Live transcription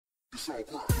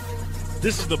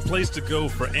This is the place to go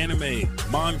for anime,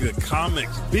 manga,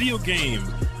 comics, video games,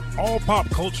 all pop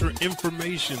culture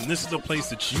information. This is the place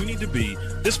that you need to be.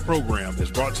 This program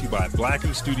is brought to you by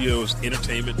Blacken Studios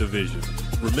Entertainment Division.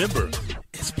 Remember,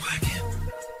 it's Blacken.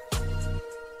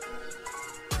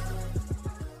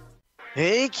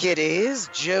 Hey kiddies,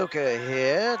 Joker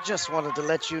here. Just wanted to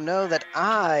let you know that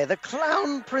I, the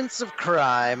Clown Prince of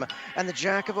Crime and the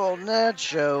Jack of All Nerd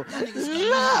Show,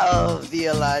 love the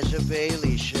Elijah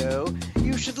Bailey Show.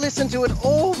 You should listen to it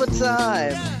all the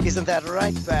time. Isn't that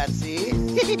right, Patsy?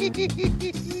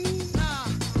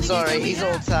 Sorry, he's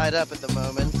all tied up at the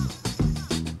moment.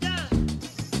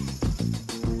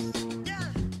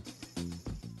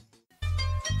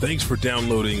 Thanks for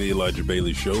downloading the Elijah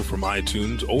Bailey Show from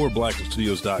iTunes or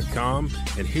BlackenStudios.com.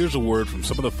 And here's a word from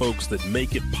some of the folks that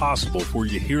make it possible for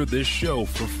you to hear this show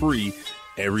for free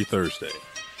every Thursday.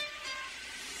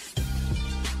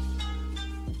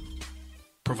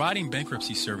 Providing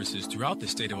bankruptcy services throughout the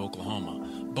state of Oklahoma,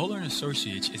 Bowler &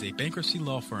 Associates is a bankruptcy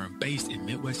law firm based in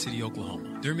Midwest City,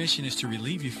 Oklahoma. Their mission is to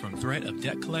relieve you from threat of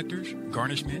debt collectors,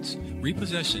 garnishments,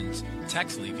 repossessions,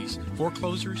 tax levies,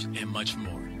 foreclosures, and much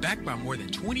more. Backed by more than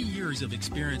 20 years of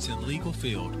experience in the legal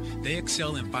field, they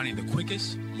excel in finding the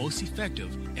quickest, most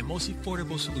effective, and most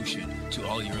affordable solution to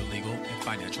all your legal and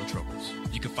financial troubles.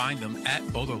 You can find them at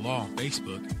Bowler Law on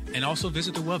Facebook and also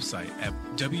visit their website at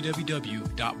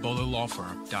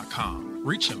www.bowlerlawfirm.com.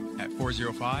 Reach them at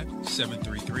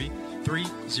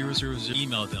 405-733-3000.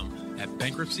 Email them at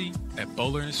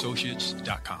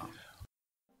bankruptcy@bowlerassociates.com.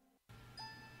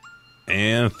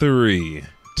 And 3,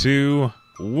 2,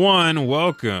 1.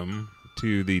 Welcome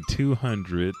to the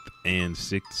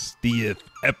 260th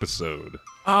episode.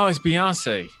 Oh, it's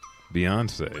Beyonce.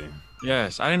 Beyonce.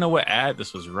 Yes, I didn't know what ad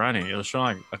this was running. It was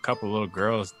showing like a couple of little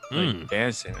girls like,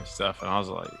 dancing and stuff, and I was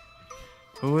like,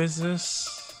 "Who is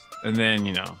this?" And then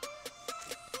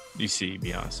you see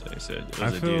Beyonce. It said it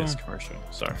was a Adidas commercial.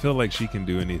 Sorry. I feel like she can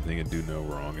do anything and do no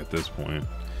wrong at this point.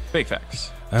 Big facts.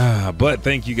 But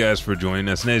thank you guys for joining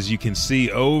us. And as you can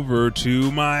see over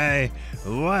to my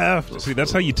left, see,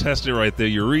 that's how you test it right there.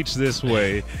 You reach this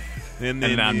way, and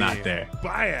then I'm not there.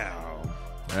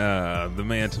 The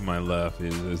man to my left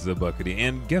is the Buckety.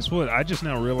 And guess what? I just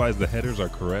now realized the headers are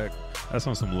correct. That's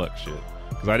on some luck shit.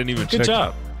 Because I didn't even check. Good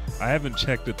job. I haven't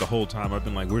checked it the whole time. I've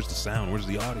been like, where's the sound? Where's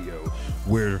the audio?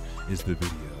 Where is the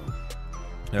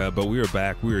video? But we are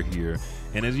back. We are here.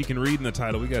 And as you can read in the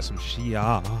title, we got some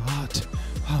hot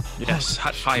fire.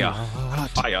 Hot fire.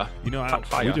 Hot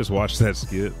fire. We just watched that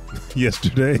skit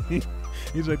yesterday.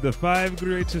 He's like, the 5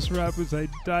 greatest rappers like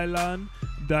Dylan.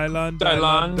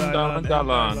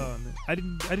 I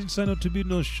didn't sign up to be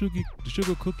no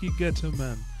sugar cookie getter,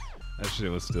 man. That shit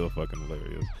was still fucking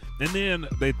hilarious. And then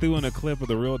they threw in a clip of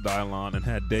the real Dylan and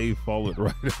had Dave follow it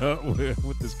right up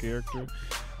with this character.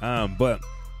 But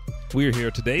we're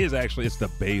here. Today is actually, it's the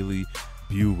Bailey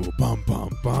Bugle. Bum,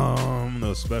 bum, bum.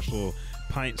 Those special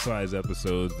pint-sized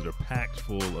episodes that are packed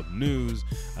full of news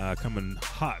coming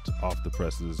hot off the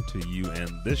presses to you. And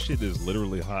this shit is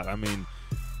literally hot. I mean,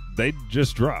 they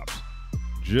just dropped.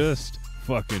 Just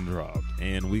fucking dropped.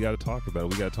 And we got to talk about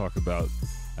it. We got to talk about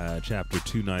chapter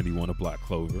 291 of Black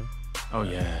Clover. Oh,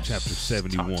 yeah. Chapter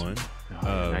 71.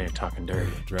 Now you're talking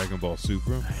dirty. Dragon Ball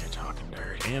Super. Now you're talking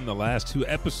dirty. And the last 2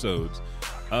 episodes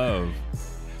of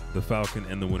The Falcon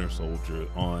and the Winter Soldier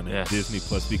on Disney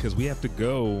Plus, because we have to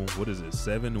go,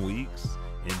 7 weeks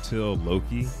until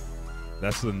Loki?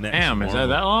 That's the next Damn, is that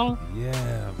long?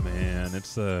 Yeah, man.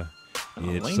 It's a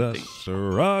lengthy.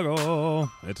 struggle.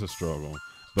 It's a struggle.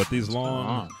 But these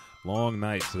long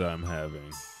nights that I'm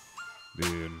having,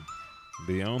 dude,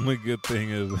 the only good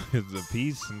thing is the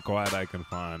peace and quiet I can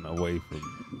find away from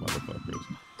motherfuckers.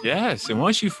 Yes, and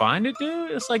once you find it,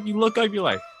 dude, it's like you look up, you're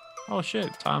like, oh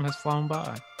shit, time has flown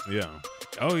by. Yeah.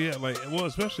 Oh yeah,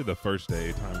 especially the first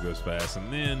day, time goes fast.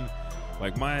 And then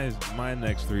like my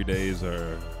next 3 days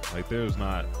are like, there's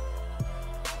not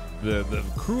the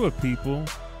crew of people,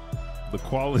 the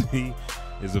quality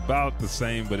is about the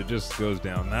same, but it just goes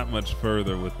down that much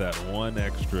further with that one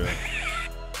extra.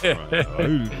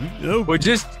 Well,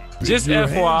 just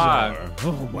FYI.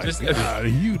 Oh my god,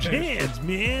 huge hands,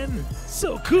 man.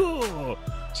 So cool.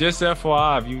 Just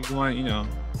FYI, if you want,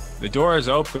 the door is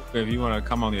open if you want to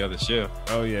come on the other shift.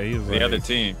 Oh yeah, he was the other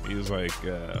team. He was like,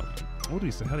 what did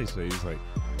he say? How did he say? He's like,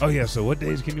 oh yeah, so what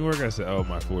days can you work? I said, oh,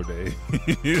 my 4 days.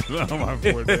 Oh, my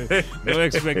 4 days. No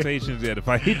expectations yet. If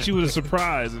I hit you with a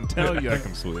surprise and tell you I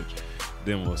can switch,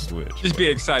 then we'll switch. Just be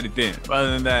excited then. Other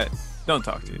than that, don't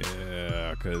talk to me.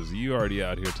 Yeah, because you already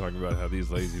out here talking about how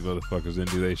these lazy motherfuckers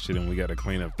didn't do their shit and we got to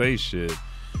clean up their shit.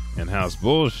 and how it's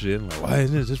bullshit. I'm like, why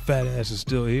isn't this fat ass is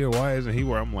still here? Why isn't he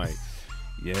where? I'm like,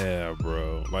 yeah,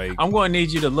 bro. Like, I'm going to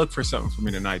need you to look for something for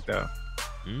me tonight, though.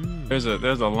 There's a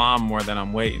lawnmower that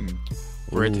I'm waiting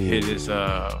for it to hit its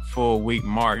full week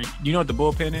mark. You know what the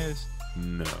bullpen is?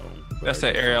 No. That's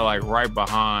that area like right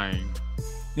behind.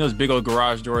 You know those big old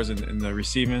garage doors in the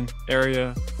receiving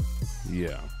area?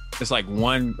 Yeah. It's like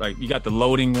one, like you got the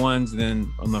loading ones, and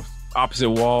then on the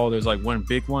opposite wall, there's like one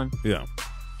big one. Yeah.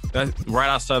 That's right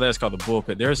outside there. It's called the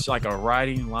bullpen. There's like a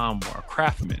riding lawnmower, a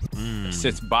craftsman that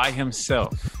sits by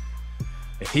himself.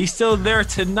 If he's still there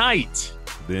tonight,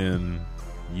 then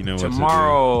you know what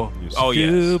tomorrow. Oh,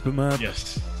 yes. Him up.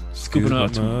 Yes. Scooping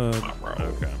up tomorrow.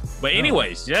 Okay. But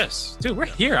anyways, yes. Dude, we're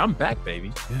here. I'm back,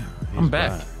 baby. Yeah. I'm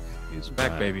back. He's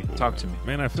back, baby. Talk to me.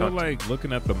 Man, I feel like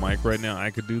looking at the mic right now, I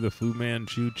could do the Fu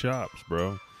Manchu chops,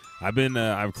 bro. I've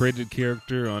created a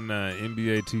character on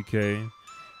NBA 2K.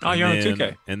 Oh, you're on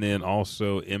 2K. And then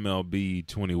also MLB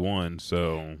 21.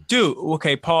 So, dude,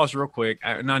 okay, pause real quick.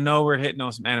 And I know we're hitting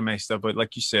on some anime stuff, but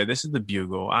like you said, this is the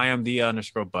Bugle. I am the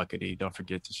 _Buckety. Don't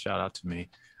forget to shout out to me,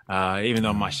 even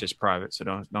though my shit's private. So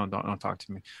don't talk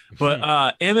to me. But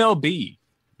MLB.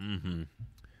 Mm-hmm.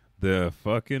 The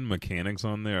fucking mechanics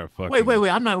on there are fucking. Wait.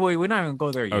 We're not even gonna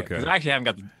go there yet. Okay. I actually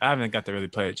haven't got to really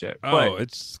play it yet. Oh, but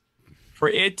it's for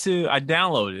it to. I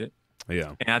downloaded it.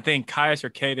 Yeah. And I think Caius or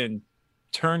Caden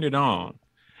turned it on,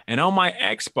 and on my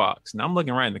Xbox, and I'm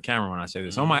looking right in the camera when I say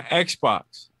this. On my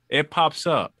Xbox, it pops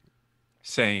up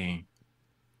saying,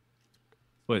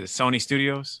 "What is it? Sony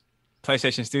Studios,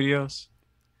 PlayStation Studios."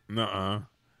 Nuh-uh.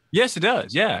 Yes, it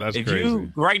does. Yeah. That's if crazy.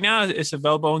 you right now, it's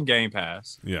available on Game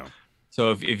Pass. Yeah.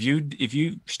 So if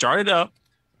you start it up,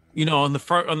 you know, on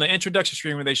the introduction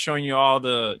screen where they're showing you all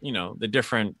the, you know, the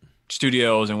different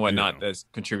studios and whatnot that's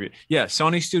contribute. Yeah,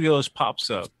 Sony Studios pops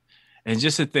up. And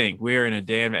just to think, we're in a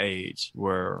damn age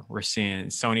where we're seeing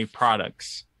Sony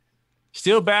products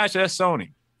still badged as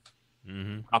Sony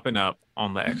popping up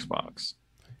on the Xbox.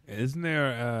 Isn't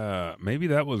there maybe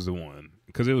that was the one,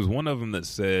 because it was one of them that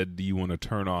said, do you want to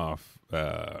turn off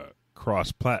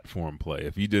cross-platform play?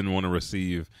 If you didn't want to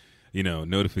receive, you know,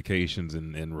 notifications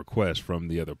and requests from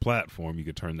the other platform, you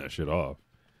could turn that shit off.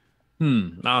 I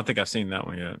don't think I've seen that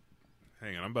one yet.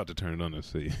 Hang on, I'm about to turn it on to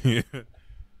see.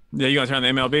 Yeah, you gonna turn the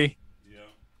MLB?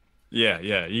 Yeah.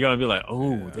 You're gonna be like,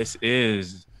 this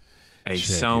is a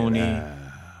Sony.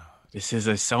 This is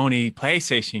a Sony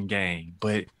PlayStation game,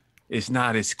 but it's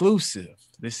not exclusive.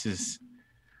 This is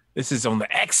on the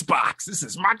Xbox. This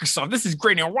is Microsoft. This is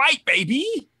green and white,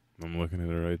 baby. I'm looking at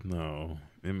it right now.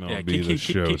 MLB yeah, The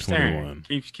Show keep 21.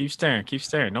 Keep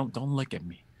staring. Don't look at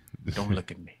me. Don't look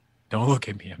at me. Don't look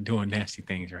at me. I'm doing nasty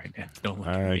things right now. Don't look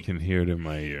at me. I can hear it in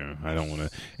my ear. I don't want to.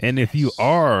 And if you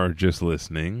are just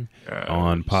listening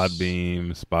on Podbeam,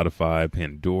 Spotify,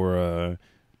 Pandora,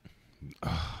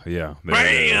 yeah.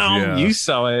 Bam! You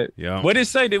saw it. Yeah. What did it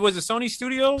say? Was it Sony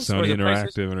Studios? Sony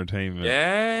Interactive Entertainment.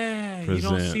 Yeah. Presents. You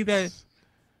don't see that.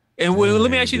 And let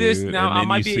me ask you this. Now, and then I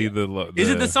might you be. see the is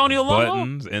it the Sony logo?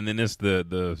 Buttons, and then it's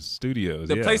the studios.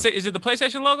 The PlayStation. Is it the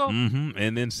PlayStation logo? Mm-hmm.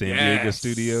 And then San Diego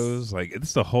Studios. Like,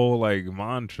 it's the whole like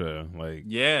mantra. Like,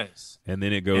 yes. And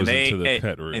then it goes into the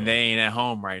pet room. And they ain't at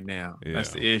home right now. Yeah.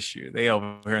 That's the issue. They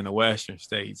over here in the Western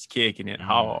states kicking it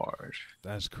hard.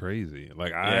 That's crazy.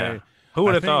 Like, who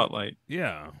would have thought? Like,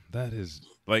 yeah, that is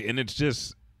like, and it's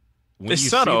just. When it's you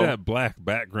subtle. see that black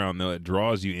background, though, it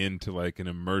draws you into like an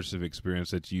immersive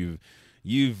experience that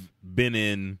you've been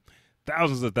in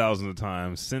thousands of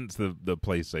times since the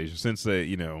PlayStation, since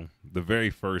the very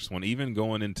first one, even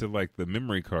going into like the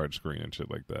memory card screen and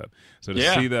shit like that. So to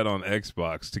see that on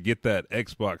Xbox, to get that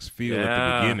Xbox feel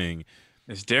at the beginning,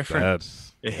 it's different.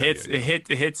 It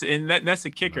hits, and that's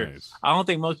the kicker. Nice. I don't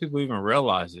think most people even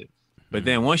realize it, but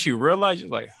then once you realize,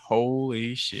 you're like,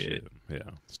 holy shit.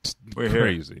 Yeah, We're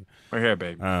crazy. Here. We're here,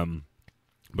 baby.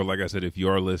 But like I said, if you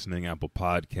are listening, Apple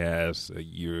Podcasts,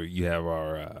 you have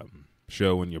our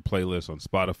show in your playlist on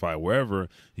Spotify, wherever.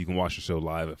 You can watch the show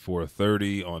live at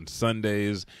 4:30 on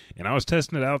Sundays. And I was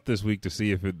testing it out this week to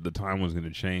see if the time was going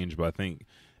to change, but I think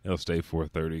it'll stay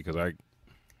 4:30 because I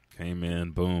came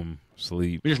in, boom,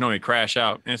 sleep. We just normally crash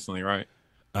out instantly, right?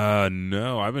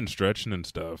 No, I've been stretching and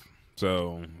stuff.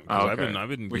 So I've been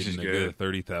getting a good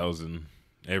 30,000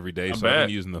 every day. So I've been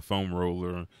using the foam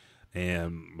roller.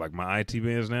 And like my IT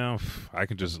bands now, I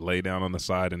can just lay down on the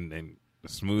side and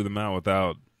smooth them out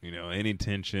without, any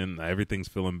tension. Everything's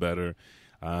feeling better.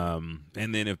 And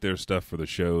then if there's stuff for the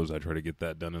shows, I try to get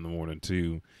that done in the morning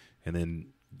too. And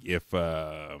then if,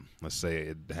 let's say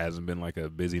it hasn't been like a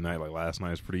busy night, like last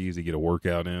night, it's pretty easy. Get a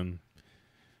workout in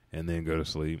and then go to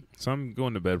sleep. So I'm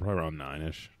going to bed probably around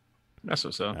 9-ish. That's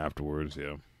what's up. Afterwards,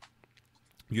 yeah.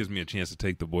 gives me a chance to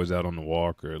take the boys out on the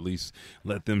walk, or at least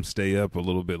let them stay up a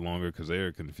little bit longer because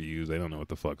they're confused. They don't know what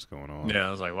the fuck's going on. Yeah,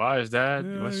 I was like, why is that?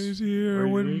 Yeah, he's here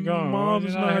when you going?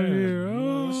 mom's not here.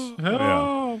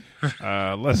 Oh.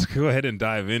 Yeah. Let's go ahead and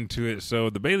dive into it. So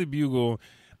the Bailey Bugle,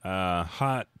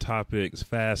 hot topics,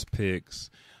 fast picks.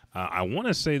 I want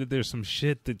to say that there's some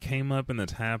shit that came up and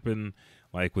that's happened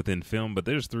like within film, but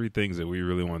there's 3 things that we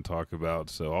really want to talk about.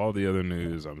 So all the other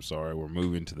news, I'm sorry, we're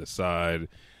moving to the side.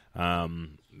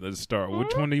 Let's start.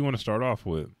 Which one do you want to start off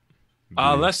with?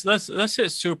 Let's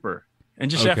hit Super.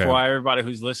 And just FYI, everybody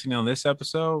who's listening on this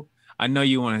episode, I know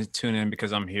you want to tune in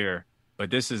because I'm here, but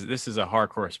this is a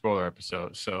hardcore spoiler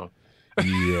episode. So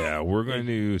yeah, we're going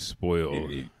to spoil.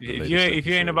 If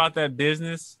you ain't about that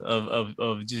business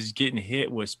of just getting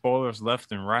hit with spoilers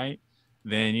left and right,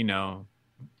 then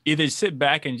either sit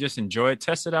back and just enjoy it,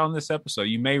 test it out in this episode.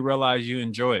 You may realize you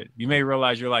enjoy it. You may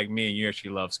realize you're like me and you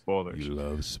actually love spoilers. You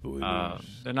love spoilers.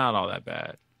 They're not all that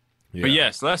bad. Yeah. But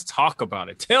yes, let's talk about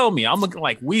it. Tell me. I'm looking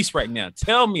like Weiss right now.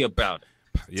 Tell me about it.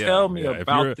 Yeah, Tell me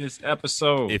about this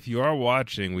episode. If you are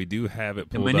watching, we do have it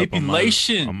pulled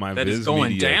manipulation up on my that Viz is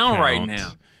going Media down account, right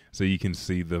now. so you can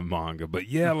see the manga. But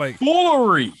yeah, like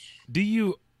foolery.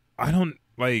 I don't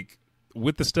like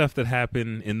with the stuff that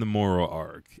happened in the Moral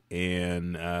arc,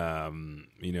 and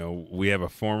we have a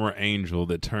former angel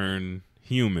that turned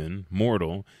human,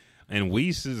 mortal. And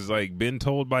Weiss is like been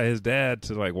told by his dad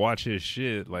to like watch his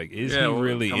shit. Like, is he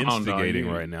really instigating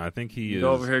right now? I think he is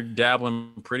over here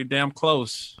dabbling pretty damn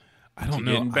close. I don't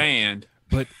know. Getting banned.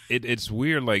 But it's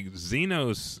weird. Like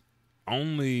Xenos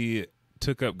only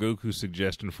took up Goku's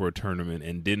suggestion for a tournament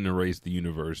and didn't erase the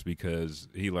universe because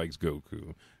he likes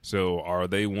Goku. So are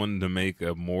they wanting to make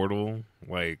a mortal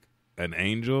like an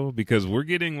angel? Because we're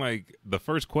getting like the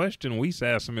first question we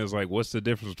asked him is like, what's the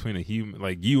difference between a human,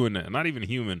 like you and not even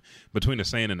human, between a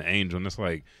Saiyan and an angel? And it's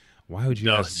like, why would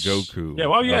you ask Goku? Yeah,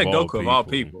 why would you ask Goku of all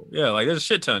people? Yeah, like there's a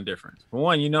shit ton of difference. For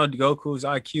one, Goku's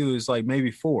IQ is like maybe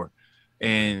 4,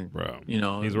 and bro,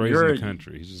 he's raising the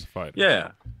country. He's just a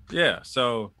fighter. Yeah.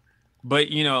 So, but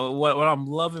what I'm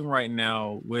loving right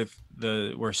now with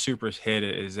where Super's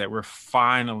headed is that we're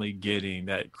finally getting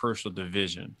that crucial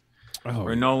division.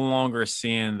 We're no longer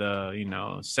seeing the,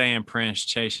 Saiyan prince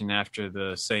chasing after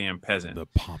the Saiyan peasant. The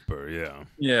pomper, yeah.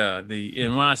 Yeah,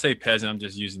 and when I say peasant, I'm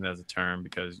just using it as a term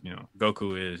because,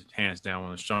 Goku is hands down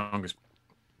one of the strongest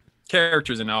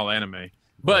characters in all anime.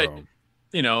 But,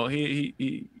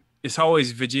 he it's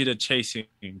always Vegeta chasing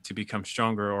to become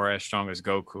stronger or as strong as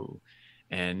Goku.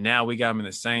 And now we got them in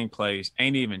the same place.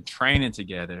 Ain't even training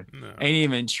together. No. Ain't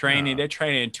even training. No. They're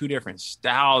training in 2 different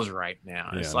styles right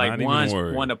now. It's like one's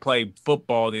one to play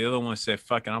football. The other one said,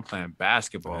 fuck it, I'm playing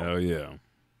basketball. Hell yeah.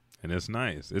 And it's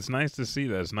nice. It's nice to see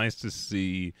that. It's nice to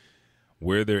see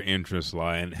where their interests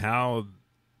lie and how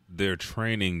their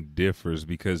training differs.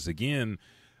 Because, again,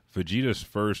 Vegeta's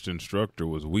first instructor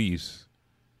was Whis.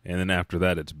 And then after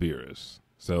that, it's Beerus.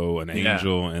 So an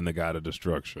angel and the god of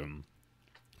destruction.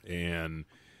 And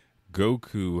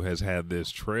Goku has had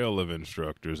this trail of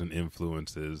instructors and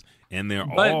influences, and they're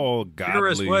all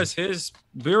godly.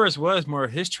 Beerus was more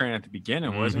his training at the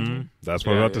beginning, wasn't he? That's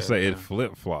what I was about to say. It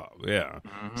flip-flopped,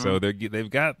 So they've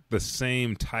got the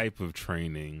same type of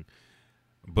training,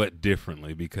 but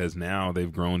differently, because now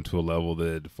they've grown to a level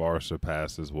that far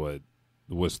surpasses what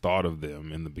was thought of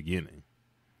them in the beginning.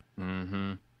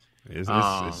 Mm-hmm. It's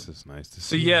just nice to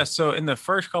see. So in the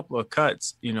first couple of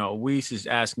cuts, Whis is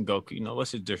asking Goku,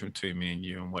 what's the difference between me and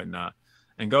you and whatnot.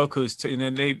 And Goku's, and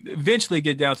then they eventually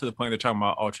get down to the point they're talking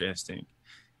about Ultra Instinct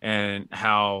and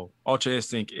how Ultra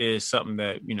Instinct is something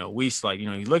that, Whis like,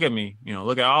 you look at me,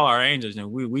 look at all our angels,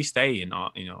 and we stay in,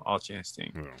 Ultra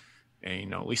Instinct. Yeah.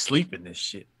 And, we sleep in this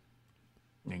shit.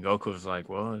 And Goku was like,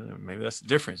 well, maybe that's the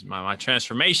difference. My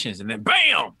transformations, and then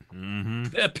bam! Mm-hmm.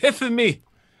 The epiphany.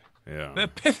 Yeah. The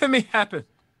epiphany happened.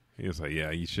 He was like,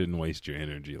 you shouldn't waste your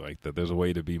energy like that. There's a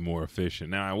way to be more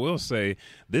efficient. Now, I will say,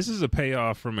 this is a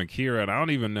payoff from Akira, and I don't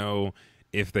even know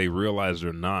if they realized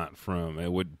or not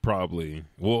it would probably,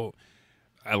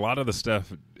 a lot of the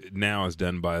stuff now is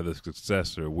done by the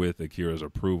successor with Akira's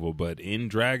approval, but in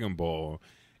Dragon Ball,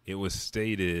 it was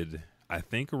stated, I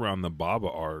think around the Baba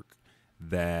arc,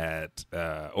 that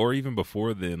or even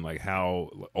before then, like how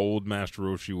old Master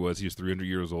Roshi was. He was 300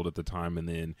 years old at the time, and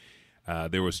then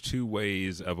there was 2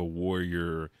 ways of a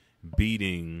warrior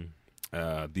beating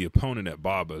the opponent at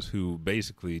Baba's, who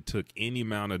basically took any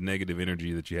amount of negative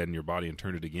energy that you had in your body and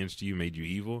turned it against you, made you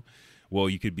evil. Well,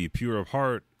 you could be pure of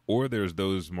heart, or there's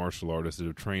those martial artists that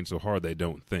have trained so hard they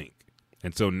don't think.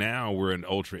 And so now we're in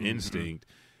Ultra Instinct,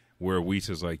 where Whis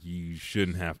is like, you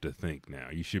shouldn't have to think now.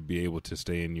 You should be able to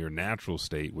stay in your natural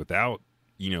state without,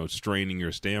 straining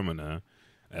your stamina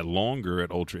longer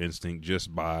at Ultra Instinct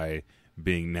just by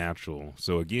being natural.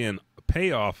 So again,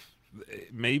 payoff,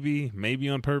 maybe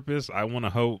on purpose. I want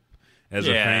to hope as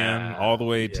a fan all the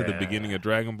way to the beginning of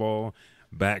Dragon Ball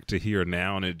back to here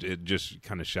now, and it just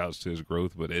kind of shouts to his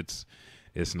growth. But it's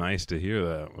nice to hear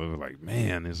that. I was like,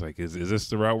 man, it's like, is this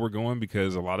the route we're going?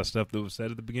 Because a lot of stuff that was said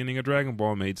at the beginning of Dragon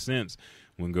Ball made sense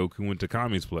when Goku went to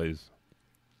Kami's place.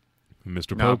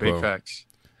 Mr. No, Popo. big facts.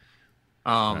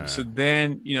 So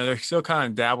then, they're still kind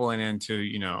of dabbling into,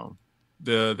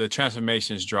 the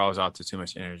transformations draws out to too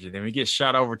much energy. Then we get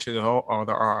shot over to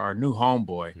our new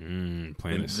homeboy.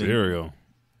 Playing cereal.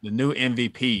 The new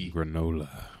MVP.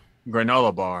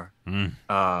 Granola bar.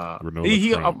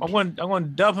 Granola I'm going to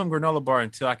dub him Granola bar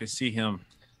until I can see him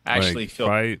actually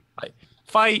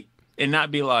fight and not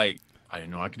be like, I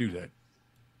didn't know I could do that.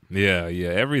 Yeah.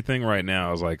 Everything right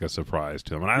now is like a surprise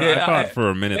to him. And I thought for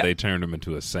a minute they turned him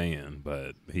into a Saiyan,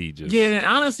 but he just... Yeah, it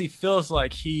honestly feels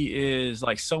like he is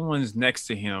like someone's next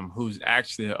to him who's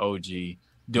actually an OG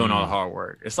doing all the hard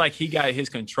work. It's like he got his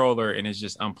controller and it's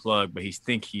just unplugged, but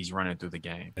he's running through the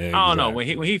game. Exactly. I don't know. When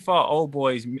he fought old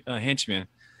boy's henchman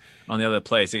on the other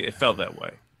place, it felt that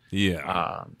way.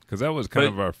 Yeah, because that was kind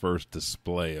of our first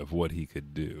display of what he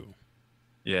could do.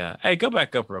 Yeah. Hey, go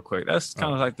back up real quick. That's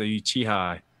kind of like the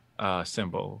Uchiha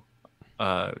symbol.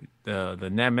 The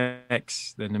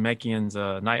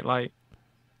Namekians nightlight.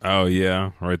 Oh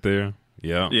yeah, right there.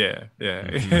 Yeah.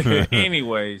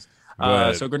 Anyways,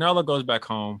 so Granola goes back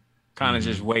home, kind of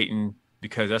just waiting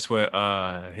because that's what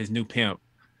his new pimp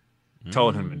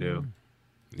told him to do.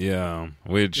 Yeah,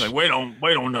 which like wait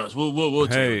on us. We'll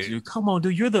take you. Come on,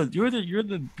 dude. You're supposed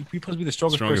to be the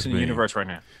strongest person in the universe right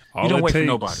now. You don't wait for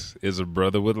nobody. Is a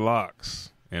brother with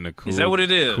locks and a cool. Is that what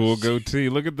it is? Cool goatee.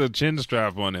 Look at the chin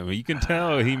strap on him. You can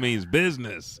tell he means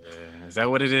business. Is that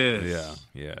what it is?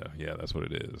 Yeah. That's what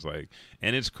it is. Like,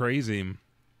 and it's crazy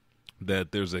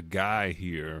that there's a guy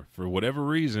here for whatever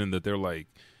reason that they're like,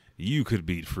 you could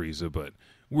beat Frieza, but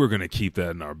we're gonna keep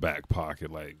that in our back pocket.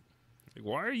 Like,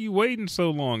 why are you waiting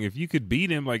so long? If you could beat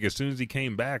him, like as soon as he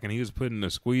came back and he was putting a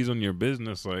squeeze on your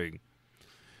business, like,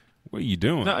 what are you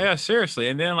doing? No, yeah, seriously.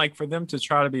 And then like for them to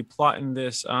try to be plotting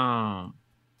this, this whole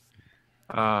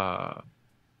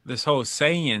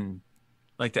Saiyan,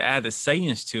 like to add the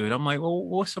Saiyans to it. I'm like, well,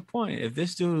 what's the point? If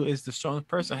this dude is the strongest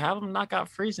person, have him knock out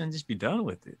Frieza and just be done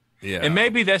with it. Yeah. And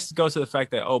maybe that goes to the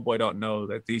fact that boy don't know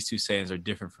that these two Saiyans are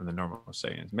different from the normal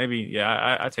Saiyans. Maybe,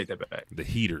 I take that back. The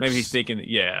heaters. Maybe he's thinking,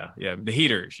 the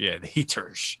heaters. Yeah, the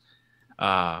heaters.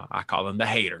 I call them the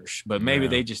haters. But maybe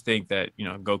they just think that,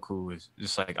 Goku is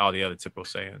just like all the other typical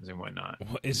Saiyans and whatnot.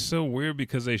 Well, it's so weird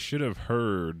because they should have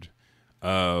heard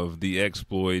of the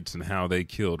exploits and how they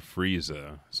killed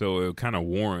Frieza. So it would kind of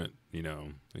warrant,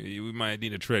 we might need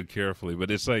to tread carefully. But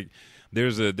it's like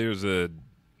there's a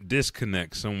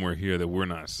disconnect somewhere here that we're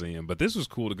not seeing. But this was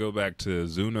cool to go back to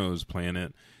Zuno's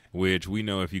planet, which we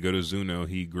know if you go to Zuno,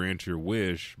 he grants your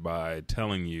wish by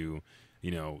telling you,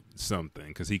 something,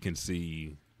 because he can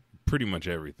see pretty much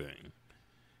everything.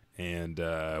 And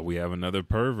we have another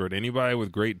pervert. Anybody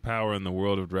with great power in the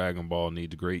world of Dragon Ball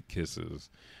needs great kisses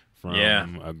from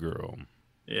a girl.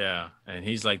 Yeah, and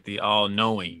he's like the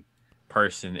all-knowing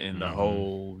person in the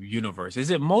whole universe. Is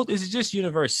it just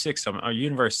Universe 6 or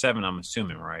Universe 7, I'm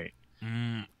assuming, right?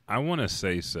 I want to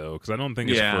say so, because I don't think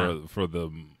it's for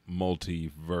the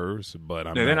multiverse,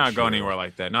 but they're not sure. going anywhere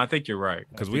like that. No, I think you're right.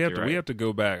 Because we have to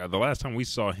go back. The last time we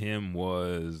saw him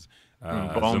was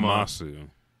Zamasu.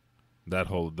 That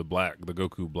whole the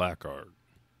Goku Black arc.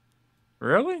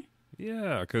 Really?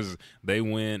 Yeah, because they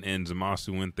went and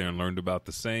Zamasu went there and learned about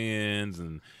the Saiyans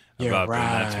and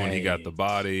that's when he got the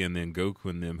body, and then Goku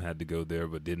and them had to go there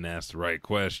but didn't ask the right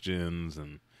questions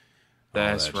and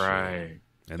that's right. Shit.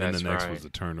 And then the next was the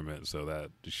tournament, so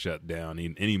that shut down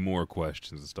any more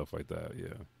questions and stuff like that.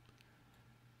 Yeah,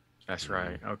 that's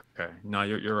right. Okay, no,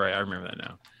 you're right. I remember that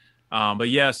now. But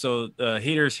yeah, so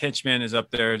Heater's henchman is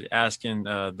up there asking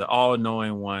the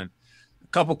all-knowing one a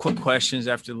couple quick questions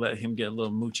after let him get a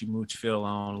little moochy mooch feel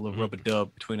on, a little rub a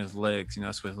dub between his legs.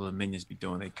 That's what his little minions be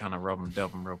doing. They kind of rub him,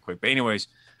 dub him real quick. But anyways,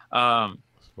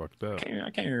 fucked up. I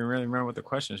can't even really remember what the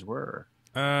questions were.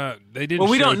 They didn't. Well,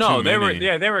 we don't know. They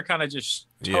were kind of just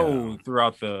told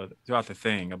throughout the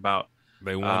thing about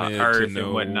they wanted Earth to know,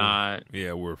 and whatnot.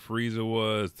 Yeah, where Frieza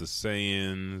was, the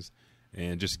Saiyans,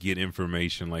 and just get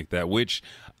information like that. Which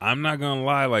I'm not gonna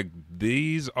lie, like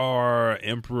these are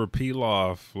Emperor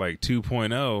Pilaf like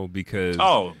 2.0 because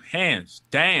hands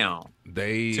down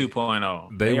they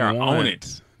 2.0. They are want on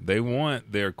it. They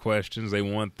want their questions. They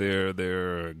want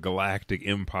their galactic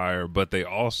empire, but they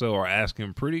also are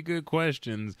asking pretty good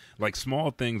questions, like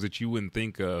small things that you wouldn't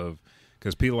think of.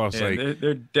 Because people are like,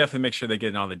 they're definitely make sure they're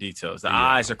getting all the details. The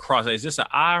I's are crossed. Is this an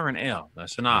I or an L?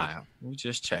 That's an I. We're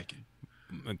just checking.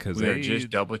 Because they're just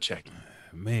double checking.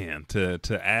 Man, to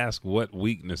ask what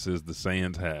weaknesses the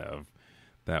Saiyans have,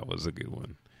 that was a good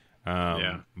one.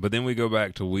 But then we go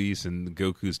back to Whis, and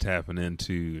Goku's tapping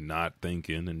into not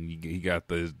thinking, and he got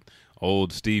the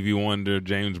old Stevie Wonder,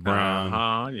 James Brown.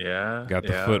 Got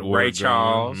the footwork. Ray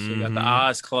Charles. He got the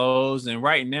eyes closed. And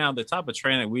right now, the type of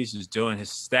training that Whis is doing, his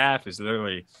staff is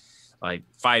literally like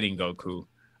fighting Goku.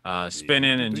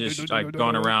 Spinning and just like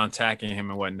going around attacking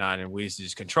him and whatnot, and Whis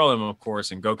is controlling him, of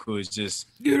course, and Goku is just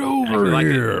get over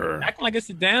here, acting like it's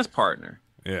the dance partner.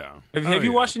 Yeah. Have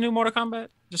you watched the new Mortal Kombat?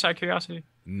 Just out of curiosity.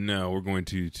 No, we're going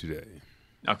to today.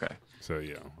 Okay. So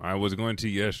yeah, I was going to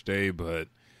yesterday, but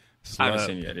slept, I haven't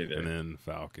seen it yet either. And then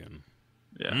Falcon.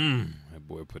 Yeah. That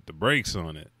boy put the brakes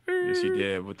on it. Yes, he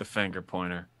did with the finger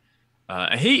pointer.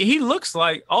 He looks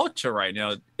like Ultra right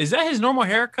now. Is that his normal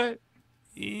haircut?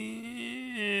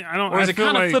 Yeah, I don't. Or is it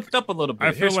kind of flipped up a little bit?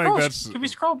 I feel like that's. Can we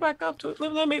scroll back up to it?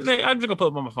 I'm just gonna put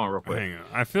it on my phone real quick. Hang on.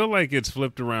 I feel like it's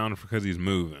flipped around because he's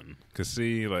moving. Cause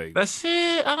see, like that's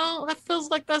it. That feels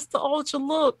like that's the Ultra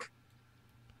look.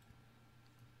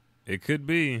 It could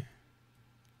be.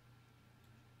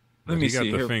 Let me see.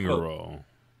 He got the finger roll.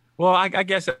 Well, I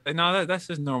guess that's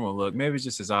his normal look. Maybe it's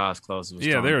just his eyes closed.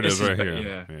 Yeah, there it is right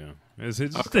here. Yeah. It's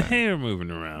just the hair moving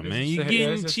around, man. You're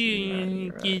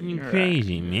getting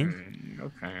crazy, man.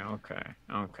 Okay.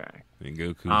 And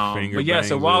Goku finger but yeah,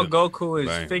 so while Goku is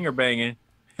bang. finger banging,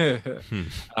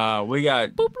 we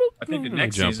got I think the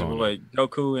next season was like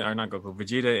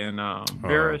Vegeta and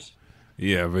Beerus.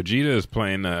 Yeah, Vegeta is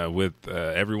playing with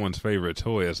everyone's favorite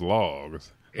toy as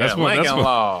Logs. That's what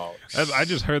I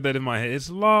just heard that in my head. It's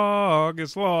log.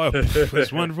 It's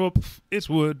wonderful. It's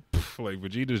wood. Like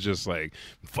Vegeta's just like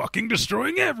fucking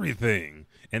destroying everything.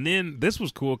 And then this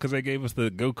was cool because they gave us the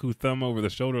Goku thumb over the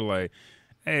shoulder, like,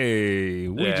 "Hey,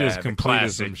 we just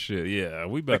completed some shit. Yeah,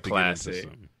 we about to get into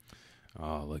some."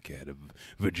 Oh, look at it.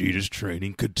 Vegeta's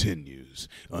training continues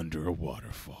under a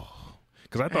waterfall.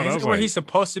 Because I thought I was where he's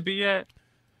supposed to be at,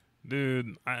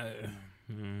 dude.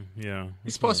 Yeah,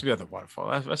 he's supposed to be at the waterfall.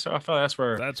 I feel like that's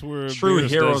where true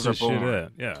heroes are born.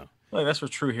 At. Yeah, like that's where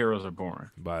true heroes are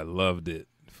born. But I loved it.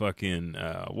 Fucking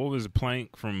what was it,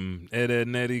 Plank from Ed, Ed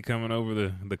and Eddie coming over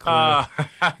the cliff?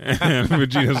 And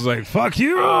Vegeta's like, "Fuck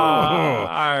you!"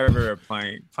 I remember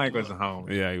Plank. Plank was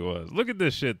home. Yeah, he was. Look at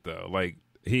this shit though. Like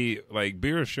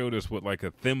Beerus showed us what like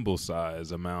a thimble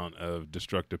size amount of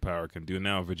destructive power can do.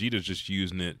 Now Vegeta's just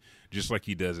using it just like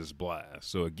he does his blast.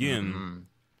 So again.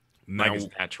 Now, like it's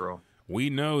natural. We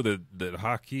know that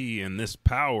Haki and this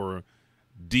power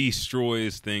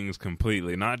destroys things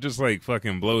completely. Not just like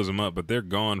fucking blows them up, but they're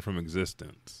gone from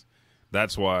existence.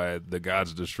 That's why the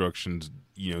gods of destructions,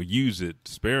 use it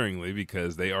sparingly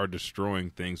because they are destroying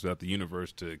things without the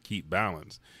universe to keep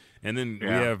balance. And then we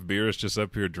have Beerus just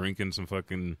up here drinking some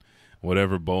fucking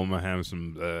whatever, Bulma having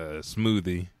some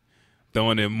smoothie,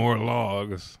 throwing in more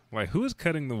logs. Like, who is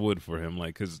cutting the wood for him?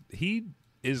 Like, because he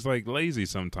is like lazy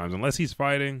sometimes. Unless he's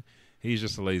fighting, he's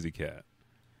just a lazy cat.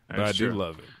 But I do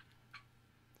love it.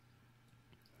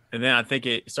 And then I think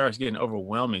it starts getting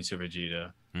overwhelming to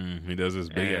Vegeta. He does this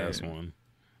big ass one.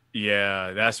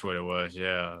 Yeah, that's what it was.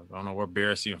 Yeah, I don't know where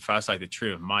Beerus even fights like the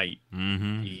Tree of Might.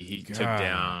 Mm-hmm. He took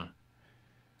down.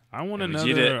 I want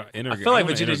another. I feel like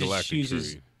Vegeta just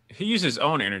uses. He used his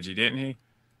own energy, didn't he?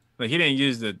 Like he didn't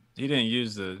use the.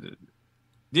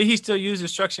 Did he still use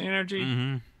destruction energy?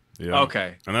 Mm-hmm. Yeah.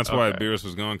 Okay. And that's why Beerus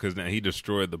was gone, because he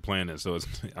destroyed the planet. So it's,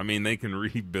 they can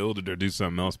rebuild it or do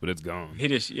something else, but it's gone. He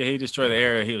destroyed the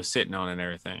area he was sitting on and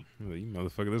everything. Well, you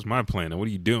motherfucker, this is my planet. What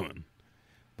are you doing?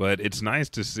 But it's nice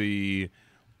to see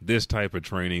this type of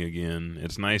training again.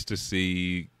 It's nice to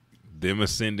see them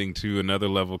ascending to another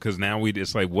level, because now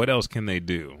it's like, what else can they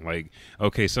do? Like,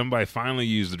 okay, somebody finally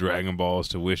used the Dragon Balls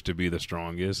to wish to be the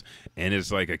strongest, and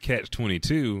it's like a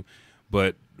catch-22.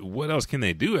 But what else can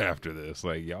they do after this?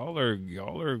 Like, y'all are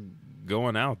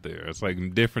going out there. It's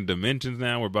like different dimensions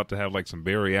now. We're about to have like some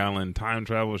Barry Allen time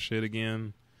travel shit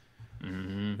again.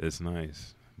 Mm-hmm. It's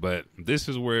nice. But this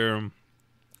is where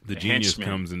the genius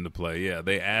comes into play. Yeah,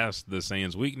 they asked the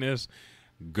Saiyans' weakness.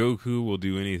 Goku will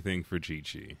do anything for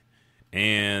Chi-Chi.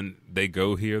 And they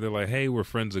go here. They're like, "Hey, we're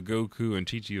friends of Goku." And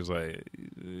Chi-Chi is like,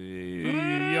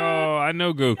 "Y'all, I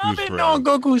know Goku's friend. I've been knowing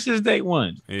Goku since day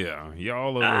one. Yeah,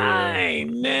 y'all over I here.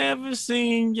 ain't never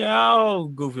seen y'all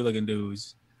goofy looking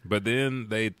dudes." But then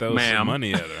they throw some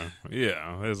money at her.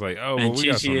 Yeah, it's like, oh, well, we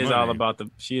got some money.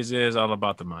 She is all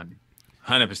about the money.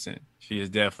 100%. She is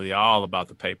definitely all about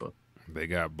the paper. They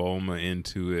got Bulma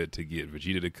into it to get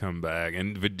Vegeta to come back,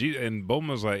 and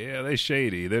Bulma's like, yeah, they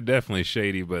shady. They're definitely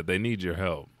shady, but they need your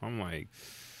help. I'm like,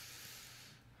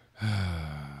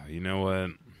 you know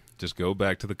what? Just go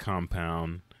back to the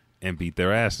compound and beat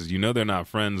their asses. You know they're not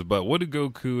friends, but what did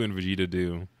Goku and Vegeta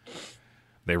do?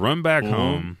 They run back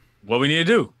home. What we need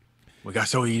to do? We got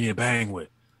somebody you need to bang with.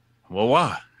 Well,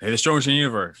 why? They're the strongest in the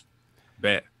universe.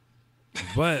 Bet.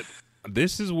 But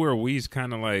this is where Whis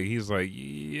kind of like, he's like,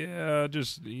 yeah,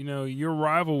 just, your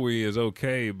rivalry is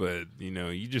okay, but,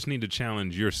 you just need to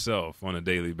challenge yourself on a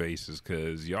daily basis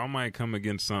because y'all might come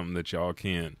against something that y'all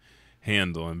can't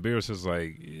handle. And Beerus is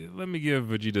like, let me give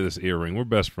Vegeta this earring. We're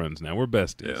best friends now. We're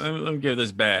besties. Yeah, let me give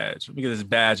this badge. Let me give this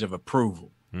badge of approval.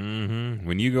 Mm-hmm.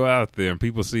 When you go out there and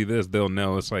people see this, they'll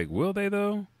know. It's like, will they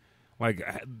though? Like,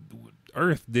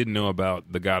 Earth didn't know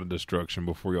about the God of Destruction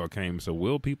before y'all came, so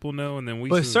will people know? And then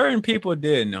but certain people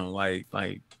did know, like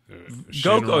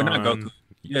Goku, or not Goku.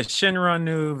 Yeah, Shenron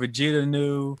knew, Vegeta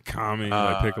knew, Kami,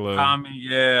 like Piccolo. Kami,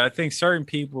 yeah. I think certain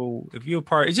people, if you're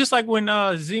part, it's just like when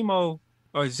Zeno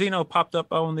popped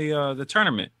up on the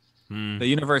tournament, the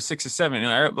Universe 6 or 7.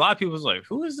 And a lot of people was like,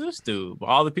 "Who is this dude?" But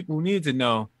all the people who needed to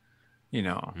know,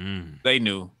 they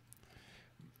knew.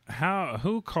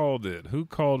 Who called it? Who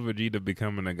called Vegeta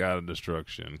becoming a God of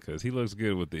Destruction? Because he looks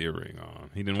good with the earring on.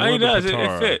 He didn't. He does.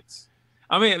 It fits.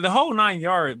 I mean, the whole 9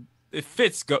 yards. It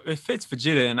fits. It fits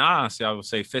Vegeta, and honestly, I would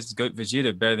say fits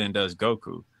Vegeta better than it does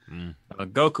Goku.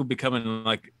 Goku becoming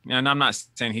like, and I'm not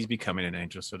saying he's becoming an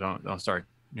angel, so don't start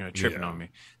tripping on me.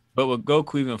 But with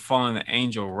Goku even following the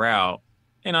angel route,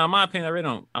 in my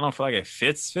opinion, I don't feel like it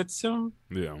fits him.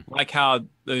 Yeah, like how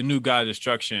the new God of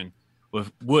Destruction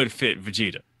would fit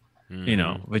Vegeta.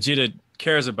 Vegeta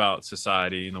cares about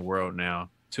society in the world now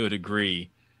to a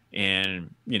degree,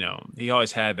 and he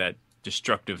always had that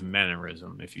destructive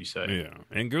mannerism, if you say. Yeah,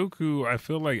 and Goku, I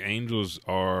feel like angels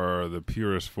are the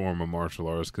purest form of martial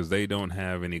arts because they don't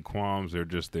have any qualms. They're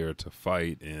just there to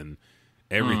fight, and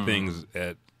everything's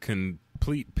at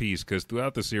complete peace. Because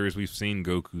throughout the series, we've seen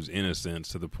Goku's innocence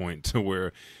to the point to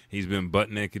where he's been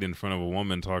butt naked in front of a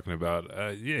woman talking about,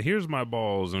 here's my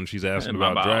balls, and she's asking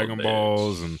about Dragon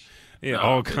Balls and. Yeah,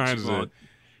 all kinds of.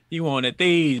 You wanted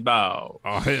these balls.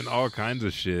 And all kinds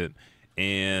of shit.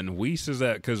 And Whis is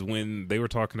that because when they were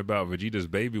talking about Vegeta's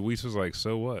baby, Whis was like,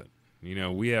 so what?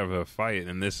 We have a fight,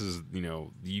 and this is,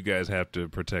 you guys have to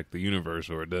protect the universe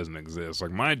or it doesn't exist. Like,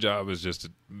 my job is just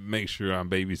to make sure I'm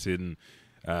babysitting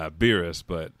Beerus.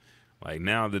 But, like,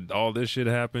 now that all this shit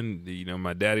happened,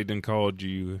 my daddy done called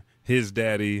you. His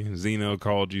daddy, Zeno,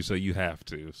 called you, so you have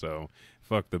to. So.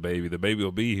 Fuck the baby. The baby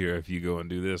will be here if you go and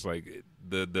do this. Like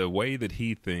the way that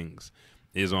he thinks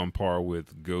is on par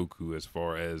with Goku as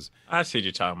far as I see what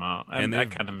you're talking about, and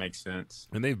that kind of makes sense.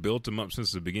 And they've built him up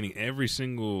since the beginning. Every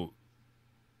single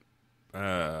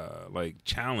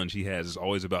challenge he has is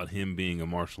always about him being a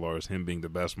martial artist, him being the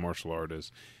best martial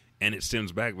artist, and it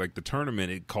stems back like the tournament.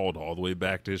 It called all the way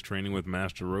back to his training with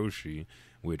Master Roshi,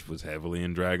 which was heavily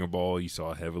in Dragon Ball. You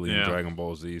saw heavily in Dragon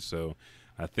Ball Z. So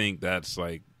I think that's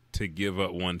like. To give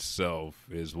up oneself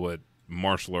is what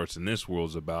martial arts in this world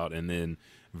is about, and then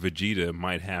Vegeta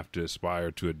might have to aspire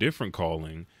to a different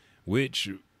calling, which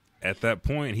at that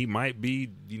point he might be,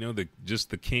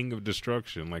 the king of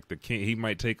destruction. Like the king, he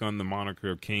might take on the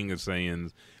moniker of King of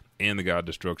Saiyans and the God of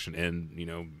Destruction,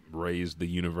 and raise the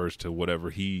universe to whatever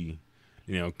he,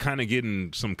 kind of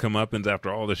getting some comeuppance after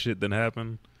all the shit that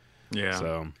happened. Yeah.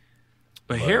 So.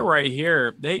 But right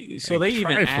here, they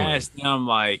even asked them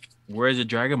like, where's the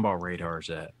Dragon Ball radars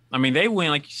at? I mean, they went,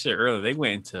 like you said earlier, they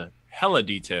went into hella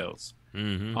details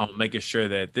on making sure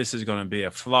that this is going to be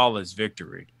a flawless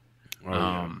victory.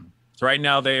 So right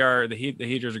now the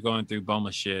Heaters are going through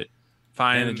Bulma shit,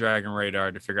 finding the Dragon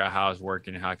radar to figure out how it's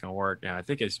working and how it can work. And I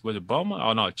think was it Bulma?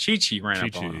 Oh no, Chi-Chi ran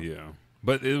up on him. Yeah.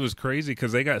 But it was crazy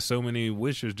because they got so many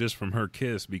wishes just from her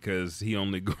kiss because he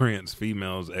only grants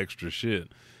females extra shit.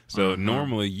 So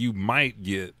normally you might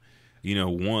get,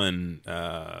 one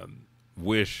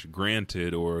wish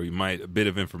granted, or you might a bit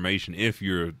of information if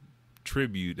your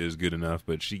tribute is good enough.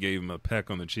 But she gave him a peck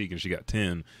on the cheek and she got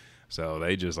 10. So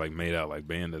they just like made out like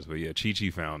bandits. But yeah,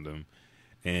 Chi-Chi found him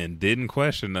and didn't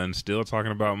question none. Still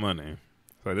talking about money.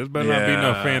 So this better not be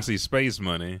no fancy space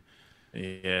money.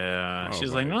 Yeah,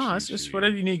 she's like, no, it's just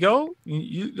whatever you need. Gold.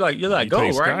 You're like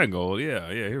gold, right? Sky gold. Yeah.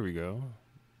 Here we go.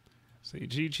 See,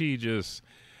 Chi-Chi just.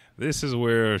 This is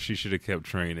where she should have kept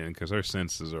training because her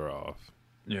senses are off.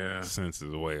 Yeah.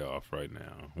 Senses are way off right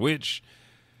now. Which,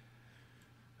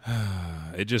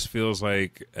 It just feels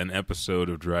like an episode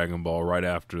of Dragon Ball right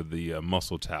after the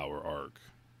Muscle Tower arc.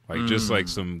 Like, just like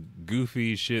some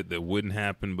goofy shit that wouldn't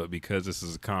happen, but because this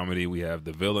is a comedy, we have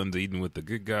the villains eating with the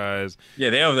good guys. Yeah,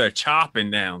 they over there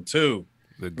chopping down, too.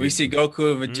 We see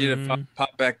Goku and Vegeta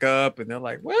pop back up, and they're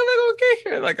like, when are they going to get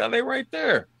here? Like, are they right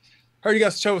there? Heard you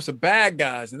guys show us the bad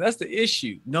guys, and that's the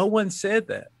issue. No one said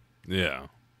that. Yeah.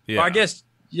 Or I guess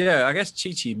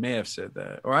Chi-Chi may have said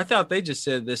that. Or I thought they just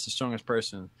said this is the strongest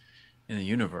person in the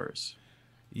universe.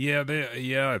 Yeah,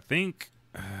 I think,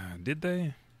 did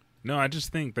they? No, I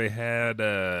just think they had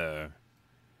that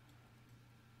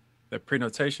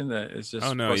prenotation that is just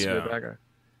supposed to be a bad guy.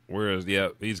 Whereas,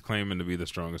 he's claiming to be the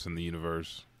strongest in the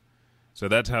universe. So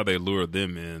that's how they lured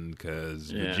them in,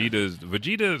 because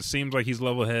Vegeta seems like he's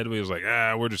level-headed. He was like,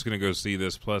 we're just going to go see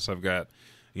this. Plus, I've got,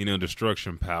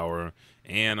 destruction power,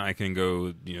 and I can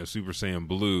go, Super Saiyan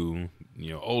Blue,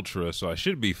 Ultra, so I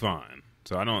should be fine.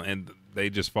 So I don't, and they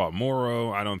just fought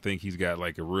Moro. I don't think he's got,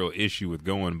 like, a real issue with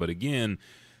going. But again,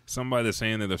 somebody that's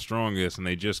saying they're the strongest, and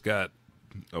they just got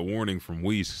a warning from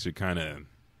Whis to kind of,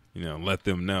 let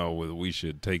them know whether we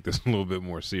should take this a little bit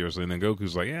more seriously. And then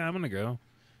Goku's like, I'm going to go.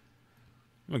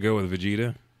 I'm going to go with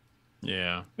Vegeta.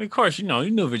 Yeah. Of course, you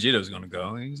knew Vegeta was going to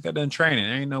go. He's got done training.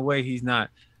 There ain't no way he's not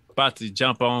about to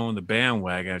jump on the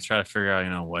bandwagon and try to figure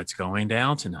out, what's going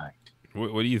down tonight.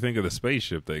 What do you think of the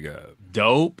spaceship they got?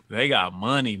 Dope. They got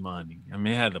money. I mean,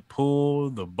 they had the pool,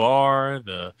 the bar,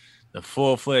 the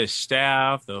full-fledged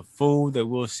staff, the food that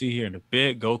we'll see here in a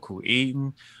bit, Goku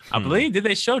eating. I believe, did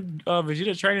they show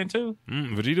Vegeta training too?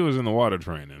 Vegeta was in the water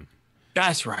training.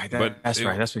 That's right. That's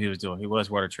right. That's what he was doing. He was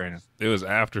water training. It was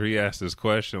after he asked this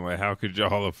question, like, how could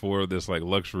y'all afford this, like,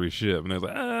 luxury ship? And they was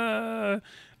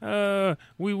like,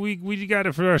 we got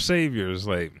it for our saviors.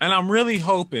 Like, and I'm really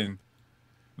hoping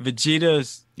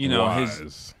Vegeta's,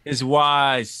 his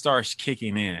wise starts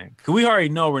kicking in. Because we already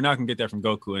know we're not going to get that from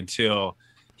Goku until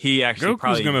he actually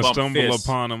Goku's going to stumble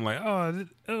upon him like,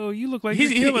 you look like you're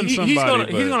killing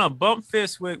somebody. He's going to bump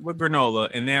fists with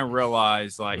Granola and then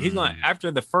realize, like, he's going to,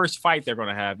 after the first fight they're going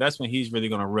to have, that's when he's really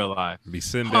going to realize. Be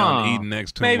sitting down eating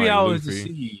next to him maybe like I Luffy. was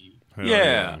deceived.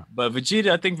 Yeah. But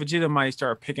I think Vegeta might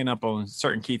start picking up on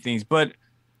certain key things. But,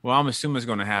 well, I'm assuming it's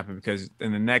going to happen because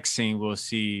in the next scene we'll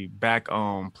see back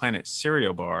on Planet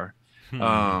Cereal Bar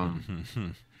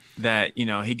that,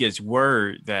 he gets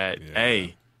word that,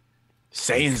 hey,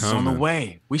 Saiyans is on the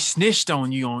way. We snitched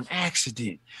on you on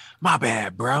accident. My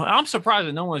bad, bro. I'm surprised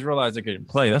that no one's realized they couldn't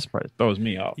play. That throws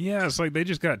me off. Yeah, it's like they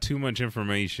just got too much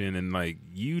information, and like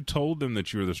you told them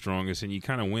that you were the strongest, and you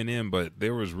kind of went in, but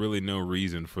there was really no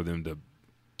reason for them to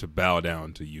bow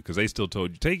down to you because they still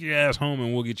told you, take your ass home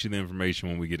and we'll get you the information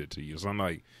when we get it to you. So I'm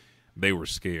like, they were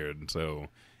scared. So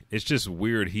it's just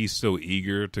weird. He's so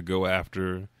eager to go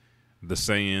after the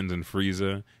Saiyans and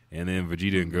Frieza. And then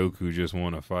Vegeta and Goku just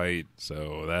want to fight,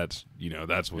 so that's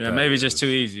what. Yeah, maybe just too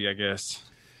easy, I guess.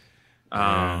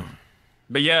 But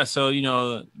yeah, so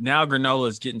now Granola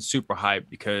is getting super hyped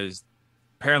because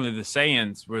apparently the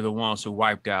Saiyans were the ones who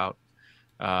wiped out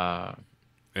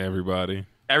everybody.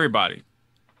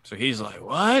 So he's like,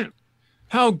 "What?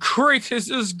 How great is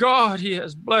this God? He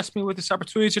has blessed me with this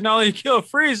opportunity to not only kill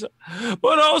Frieza,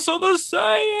 but also the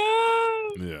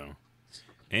Saiyans." Yeah,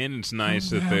 and it's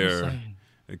nice that they're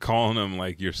calling them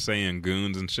like you're Saiyan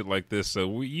goons and shit like this. So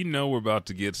we're about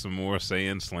to get some more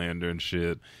Saiyan slander and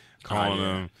shit, calling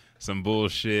them some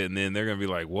bullshit, and then they're gonna be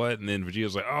like, "What?" And then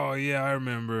Vegeta's like, "Oh yeah, I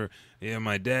remember. Yeah,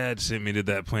 my dad sent me to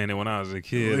that planet when I was a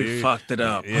kid. We fucked it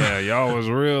up. Yeah, y'all was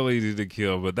real easy to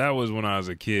kill, but that was when I was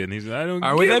a kid." And he's like, "I don't."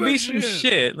 Would that be some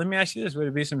shit? Let me ask you this: would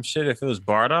it be some shit if it was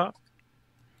Bardock?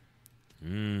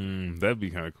 That'd be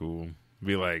kind of cool.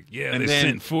 Be like, they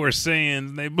sent 4 Saiyans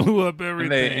and they blew up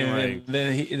everything.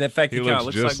 The fact he kind of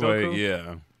looks like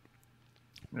Goku.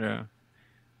 Yeah.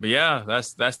 But yeah,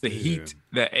 that's the heat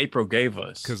that April gave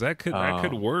us. Because that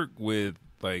could work with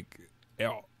like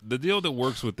the deal that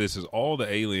works with this is all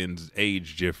the aliens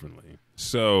age differently.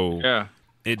 So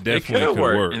it definitely could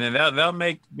work. And then they'll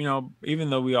make even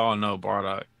though we all know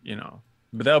Bardock,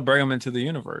 but they'll bring them into the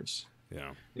universe.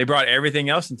 Yeah, they brought everything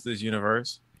else into this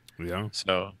universe. Yeah,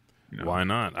 so. Why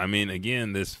not? I mean,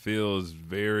 again, this feels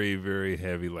very, very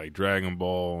heavy like Dragon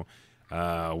Ball.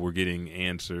 We're getting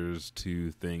answers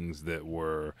to things that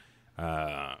were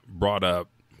brought up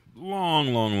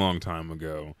long time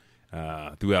ago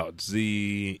throughout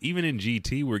Z. Even in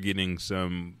GT, we're getting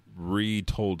some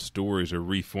retold stories or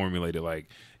reformulated. Like,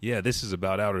 yeah, this is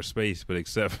about outer space, but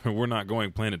except for we're not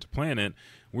going planet to planet,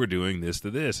 we're doing this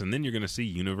to this, and then you're going to see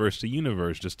universe to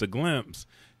universe, just a glimpse.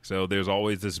 So there's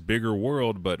always this bigger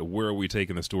world, but where are we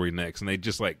taking the story next? And they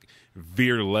just like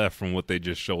veer left from what they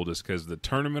just showed us, because the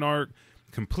tournament arc,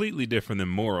 completely different than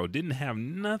Moro, didn't have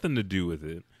nothing to do with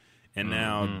it. And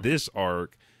now this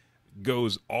arc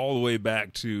goes all the way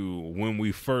back to when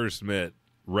we first met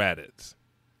Raditz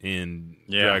in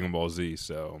Dragon Ball Z.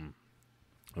 So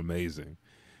amazing.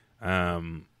 I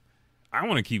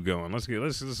want to keep going. Let's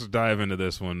dive into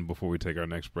this one before we take our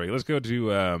next break. Let's go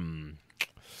to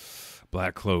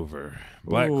Black Clover.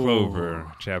 Black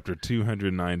Clover, chapter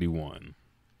 291.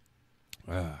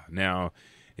 Now,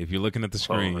 if you're looking at the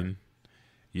screen,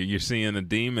 you're seeing a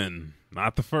demon.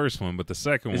 Not the first one, but the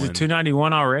second one. Is it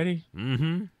 291 already?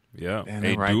 Mm-hmm. Yeah. And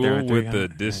a right duel there with the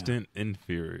distant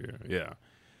inferior. Yeah.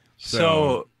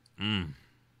 So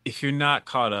if you're not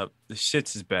caught up, the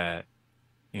shits is bad.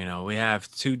 You know, we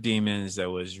have two demons that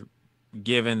was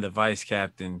given the vice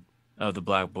captain of the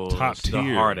Black Bulls Top the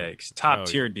tier. heartaches. Top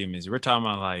tier demons. We're talking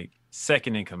about like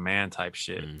second in command type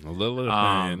shit. Lilith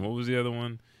and what was the other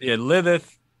one? Yeah,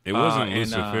 Lilith. It wasn't and,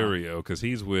 Luciferio, because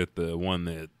he's with the one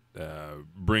that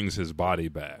brings his body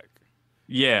back.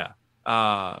 Yeah.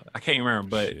 I can't remember,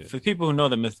 but for people who know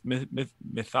the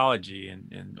mythology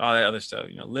and all that other stuff,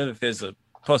 you know, Lilith is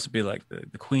supposed to be like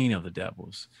the queen of the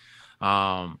devils.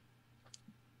 So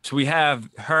we have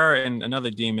her and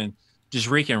another demon just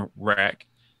wreaking wreck.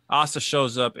 Asta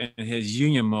shows up in his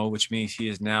union mode, which means he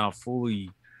is now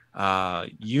fully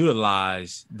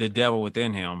utilized the devil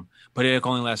within him, but it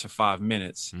only lasts for 5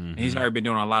 minutes. And he's already been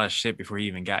doing a lot of shit before he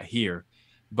even got here.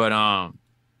 But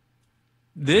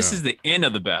this is the end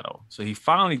of the battle. So he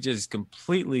finally just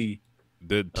completely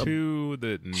the two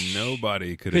that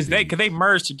nobody could, because they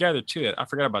merged together too. I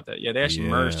forgot about that. Yeah, they actually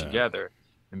merged together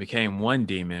and became one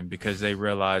demon because they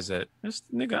realized that this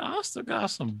nigga Asta got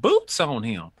some boots on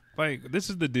him. Like, this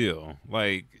is the deal.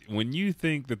 Like, when you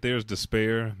think that there's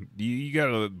despair, you got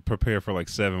to prepare for like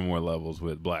 7 more levels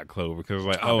with Black Clover, because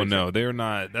like, oh no, they're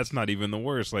not. That's not even the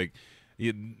worst. Like,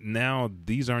 now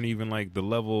these aren't even like the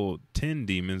level 10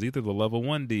 demons, either the level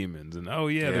 1 demons. And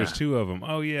there's 2 of them.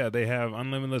 Oh yeah, they have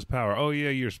unlimited power. Oh yeah,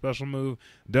 your special move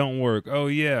don't work. Oh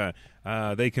yeah,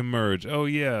 they can merge. Oh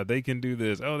yeah, they can do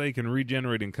this. Oh, they can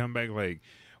regenerate and come back. Like,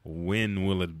 when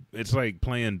will it? It's like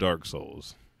playing Dark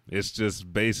Souls. It's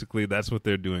just basically that's what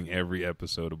they're doing every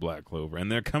episode of Black Clover,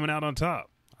 and they're coming out on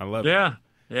top. I love it.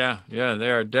 Yeah,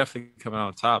 they are definitely coming out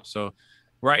on top. So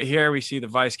right here we see the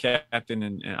vice captain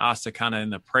and Asta kind of in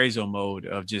the appraisal mode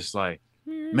of just like,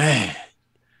 man,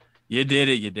 you did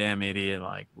it, you damn idiot.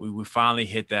 Like, we finally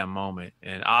hit that moment.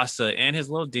 And Asta and his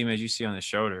little demon, as you see on the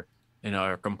shoulder, you know,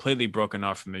 are completely broken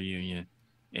off from the union.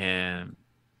 And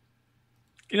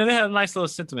you know, they had a nice little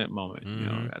sentiment moment. You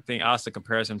know, I think Asta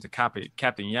compares him to Captain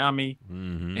Yami,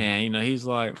 and you know, he's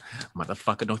like,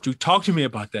 "Motherfucker, don't you talk to me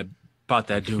about that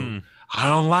dude. I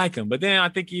don't like him." But then I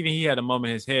think even he had a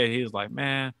moment in his head. He was like,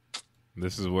 "Man,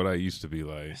 this is what I used to be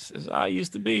like. This is how I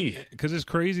used to be." Because it's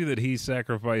crazy that he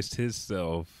sacrificed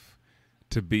himself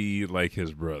to be like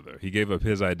his brother. He gave up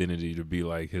his identity to be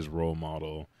like his role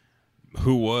model,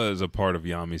 who was a part of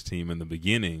Yami's team in the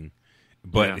beginning.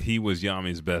 But he was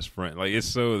Yami's best friend. Like,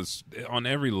 it's on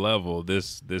every level.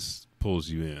 This pulls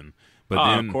you in. But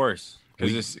then, of course,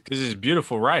 because it's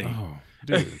beautiful writing. Oh,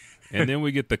 dude! And then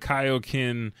we get the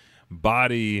Kaioken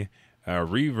body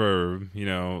reverb. You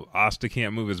know, Asta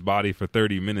can't move his body for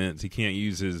 30 minutes. He can't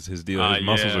use his deal. His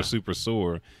muscles are super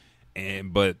sore.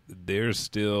 But there's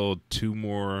still 2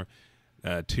 more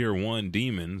tier 1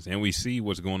 demons, and we see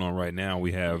what's going on right now.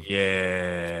 We have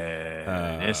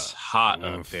it's hot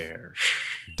up there.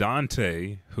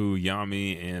 Dante, who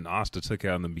Yami and Asta took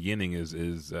out in the beginning, is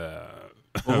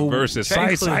versus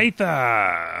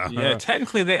Saitha. Yeah,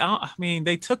 technically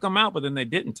they took him out, but then they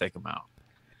didn't take him out.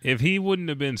 If he wouldn't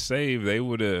have been saved,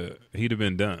 he'd have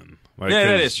been done. Like,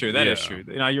 that is true. That is true.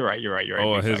 No, you're right.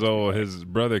 Oh, his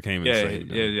brother came and saved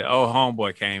him. Yeah. Oh,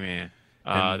 homeboy came in.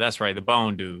 That's right, the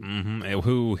bone dude. And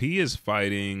who he is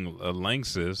fighting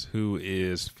Lanxus, who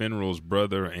is Finral's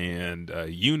brother, and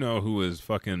who is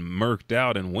fucking murked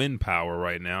out in wind power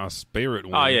right now, Spirit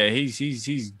Wind. Oh yeah, he's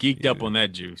geeked up on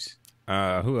that juice.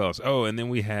 Who else? Oh, and then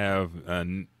we have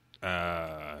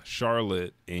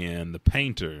Charlotte and the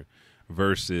Painter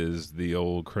versus the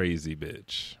old crazy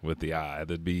bitch with the eye.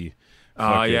 That'd be.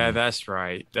 Oh yeah, that's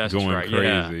right. That's going right.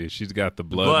 Crazy. Yeah. She's got the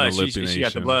blood manipulation. She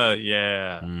got the blood.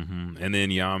 Yeah. And then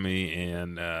Yami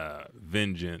and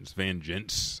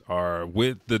Vengeance are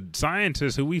with the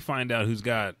scientist, who we find out who's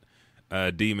got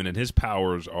a demon, and his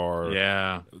powers are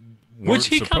weren't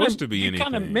supposed to be anything. You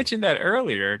kind of mentioned that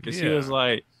earlier because he was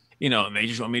like, they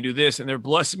just want me to do this, and they're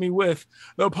blessing me with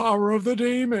the power of the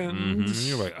demons. Mm-hmm.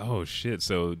 You're like, oh shit!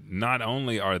 So not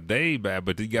only are they bad,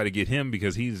 but you got to get him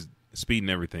because he's speeding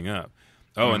everything up.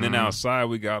 Oh, and then outside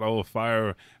we got old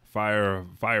fire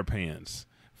pants,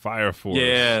 fire force.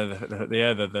 Yeah,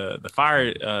 the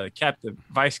fire captain,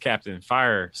 vice captain,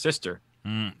 fire sister.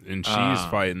 And she's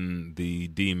fighting the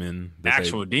demon,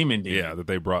 demon. Yeah, that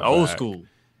they brought old back. School.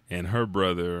 And her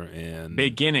brother and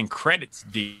beginning credits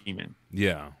demon.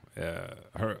 Yeah,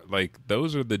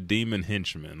 those are the demon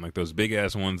henchmen, like those big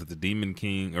ass ones that the demon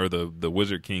king or the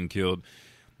wizard king killed.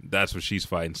 That's what she's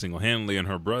fighting single handedly, and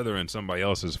her brother and somebody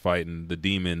else is fighting the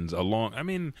demons along. I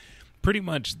mean, pretty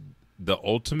much the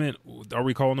ultimate. Are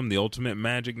we calling them the ultimate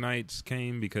magic knights?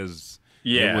 Came because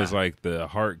it was like the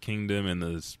Heart Kingdom and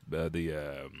the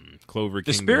Clover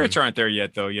Kingdom. The spirits aren't there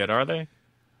yet, though. Yet are they?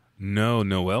 No,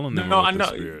 Noelle and them are the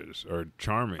spirits are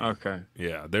charming. Okay,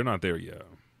 yeah, they're not there yet,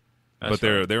 but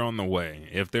they're on the way.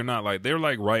 If they're not, they're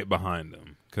like right behind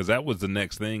them. Because that was the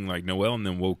next thing. Like, Noelle and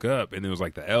them woke up, and it was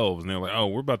like the elves, and they're like, oh,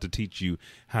 we're about to teach you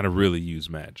how to really use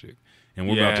magic. And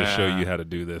we're about to show you how to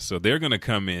do this. So they're going to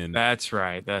come in. That's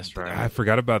right. I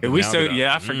forgot about that.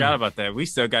 I forgot about that. We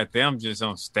still got them just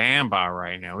on standby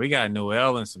right now. We got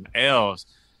Noelle and some elves.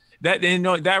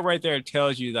 That right there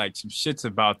tells you, like, some shit's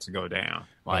about to go down.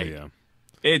 Like,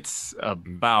 it's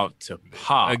about to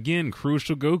pop. Again,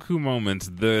 crucial Goku moments.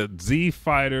 The Z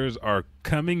fighters are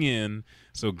coming in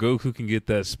so Goku can get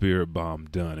that spirit bomb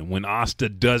done. And when Asta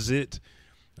does it,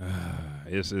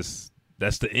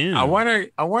 that's the end. I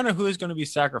wonder who is going to be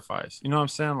sacrificed. You know what I'm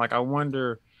saying? Like, I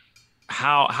wonder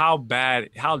how bad,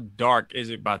 how dark is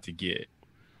it about to get?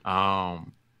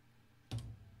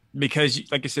 Because,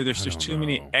 like I said, there's just too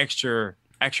many extra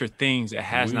things that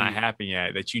has not happened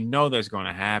yet that that's going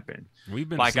to happen. We've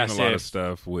been seeing a lot of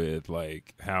stuff with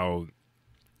like how,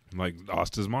 like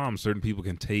Asta's mom, certain people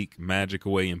can take magic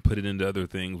away and put it into other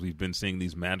things. We've been seeing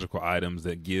these magical items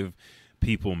that give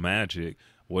people magic.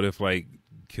 What if like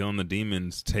killing the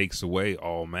demons takes away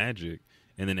all magic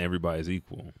and then everybody's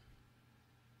equal?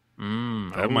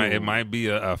 It might be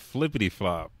a flippity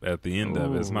flop at the end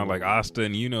of it. It's not like Asta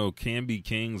and can be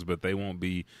kings, but they won't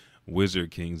be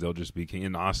wizard kings. They'll just be king.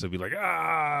 And Asta be like,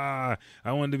 I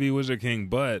wanted to be wizard king,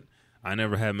 but I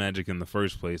never had magic in the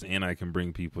first place, and I can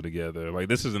bring people together. Like,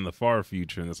 this is in the far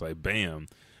future, and it's like, bam.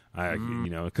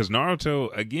 Because Naruto,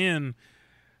 again,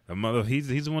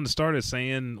 he's the one that started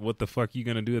saying what the fuck you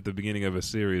gonna do at the beginning of a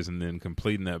series and then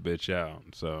completing that bitch out.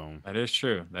 So that is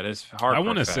true. That is hard. I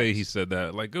want to say he said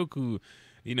that. Like, Goku,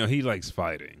 he likes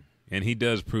fighting. And he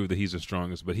does prove that he's the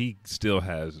strongest, but he still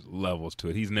has levels to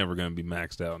it. He's never going to be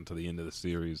maxed out until the end of the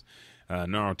series.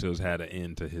 Naruto's had an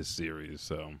end to his series.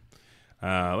 So,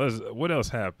 what else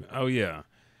happened? Oh yeah.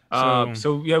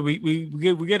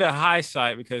 We get a high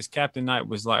side because Captain Knight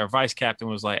was like, or Vice Captain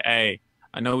was like, "Hey,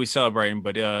 I know we celebrating,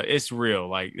 but it's real.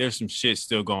 Like, there's some shit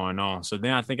still going on." So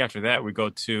then I think after that we go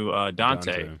to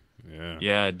Dante.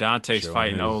 Yeah, Dante's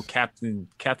fighting old Captain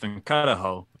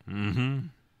Cudaho. Mm-hmm.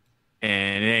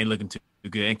 And it ain't looking too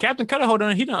good. And Captain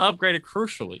Cudaho he done upgraded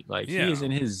crucially. Like, he is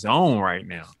in his zone right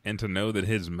now. And to know that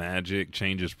his magic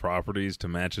changes properties to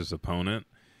match his opponent.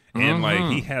 And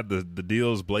like, he had the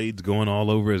deal's blades going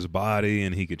all over his body,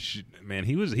 and he could man,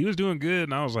 he was doing good.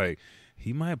 And I was like,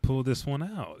 he might pull this one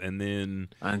out. And then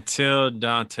until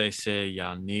Dante said,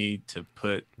 y'all need to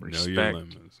put respect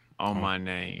on my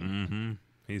name. Mm-hmm.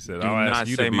 He said, I'll ask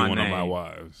you to be one of my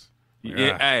wives.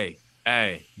 Like,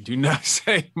 Hey, do not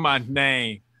say my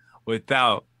name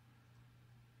without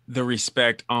the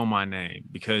respect on my name,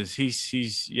 because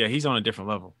he's on a different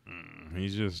level.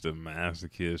 He's just a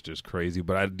masochist, just crazy.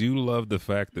 But I do love the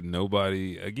fact that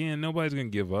nobody's going to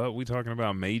give up. We're talking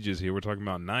about mages here. We're talking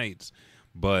about knights.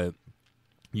 But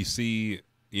you see,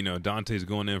 Dante's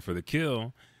going in for the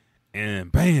kill,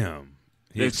 and bam.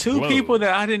 There's two people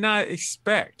that I did not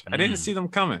expect. I didn't see them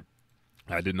coming.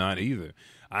 I did not either.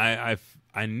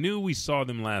 I knew we saw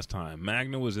them last time.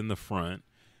 Magna was in the front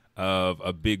of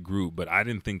a big group, but I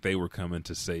didn't think they were coming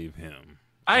to save him.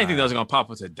 I didn't think that was going to pop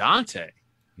into Dante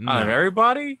out of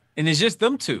everybody, and it's just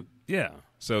them two. Yeah,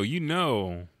 so they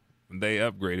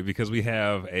upgraded because we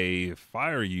have a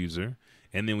fire user,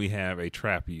 and then we have a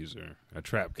trap user, a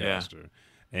trap caster.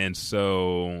 And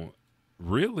so,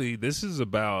 really, this is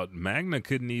about Magna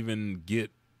couldn't even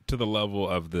get to the level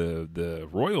of the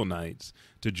Royal Knights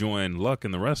to join Luck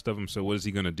and the rest of them. So what is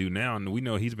he going to do now? And we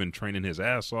know he's been training his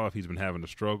ass off. He's been having to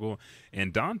struggle.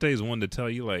 And Dante's one to tell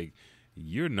you, like,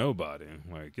 you're nobody.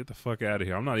 Like, get the fuck out of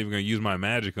here. I'm not even going to use my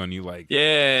magic on you. Like,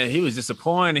 yeah, he was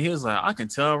disappointed. He was like, I can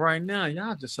tell right now,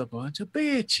 y'all just a bunch of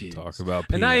bitches. Talk about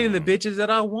and not even the peon. bitches that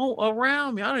I want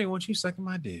around me. I don't even want you sucking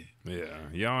my dick. Yeah,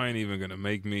 y'all ain't even going to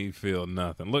make me feel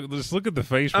nothing. Just look at the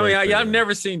face I mean, right there. I've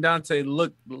never seen Dante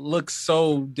look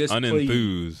so displeased.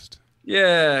 Unenthused.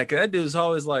 Yeah, because that dude's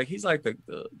always like, he's like the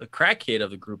crackhead of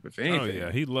the group, if anything.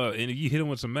 Oh, yeah. And you hit him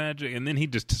with some magic, and then he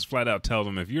just flat out tells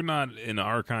him, if you're not in the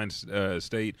arcane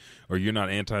state or you're not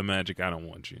anti-magic, I don't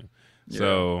want you. Yeah.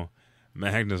 So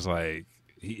Magnus, like,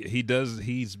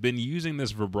 he's been using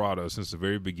this vibrato since the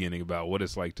very beginning about what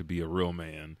it's like to be a real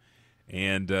man.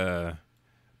 And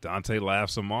Dante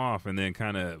laughs him off and then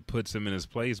kind of puts him in his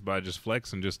place by just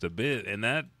flexing just a bit. And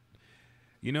that,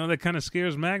 that kind of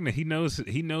scares Magna. He knows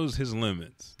his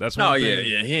limits. That's one thing.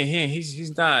 Yeah.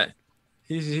 He's not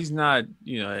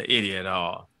an idiot at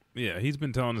all. Yeah, he's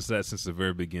been telling us that since the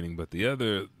very beginning. But the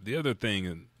other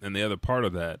thing and the other part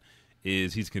of that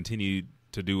is he's continued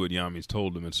to do what Yami's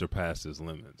told him and surpass his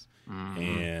limits. Mm-hmm.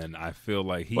 And I feel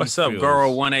like What's up,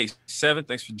 Girl 187?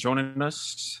 Thanks for joining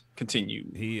us.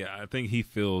 Continue. I think he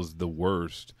feels the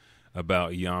worst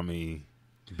about Yami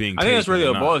being. I think that's really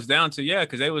what it boils down to. Yeah,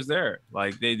 because they was there.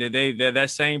 Like they that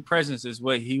same presence is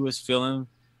what he was feeling.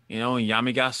 And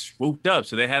Yami got swooped up,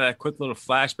 so they had that quick little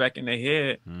flashback in their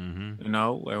head.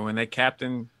 Mm-hmm. Where when they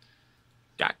captain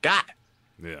got.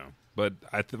 Yeah, but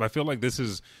I feel like this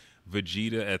is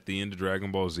Vegeta at the end of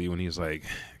Dragon Ball Z when he's like,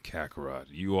 Kakarot,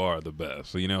 you are the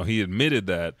best. So, he admitted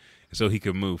that so he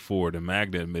could move forward. And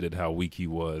Magna admitted how weak he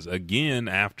was. Again,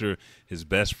 after his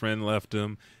best friend left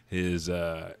him, his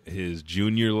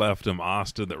junior left him,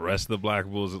 Asta, the rest of the Black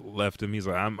Bulls left him. He's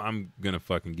like, I'm going to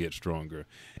fucking get stronger.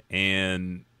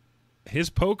 And his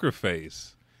poker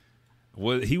face,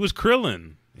 he was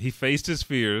Krillin. He faced his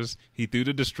fears. He threw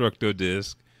the Destructo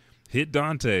Disc, hit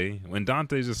Dante, when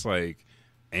Dante's just like,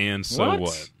 and so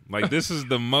what? Like, this is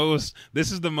the most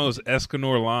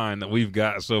Escanor line that we've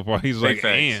got so far. He's like,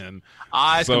 and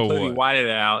eyes so completely what? whited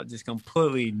out, just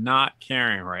completely not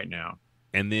caring right now.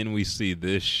 And then we see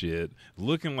this shit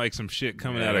looking like some shit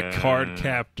coming out of Card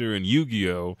Captor and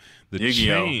Yu-Gi-Oh!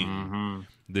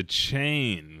 The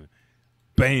chain,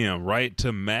 bam, right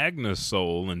to Magna's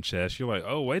soul and chest. You're like,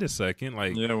 oh, wait a second,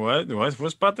 like,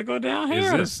 what's about to go down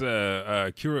here? Is this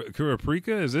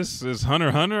Kurapika? Is this Hunter?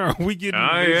 Are we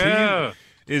getting?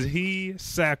 Is he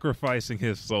sacrificing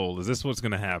his soul? Is this what's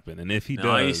going to happen? And if he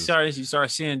does, you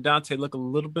start seeing Dante look a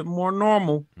little bit more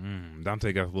normal.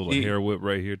 Dante got a little hair whip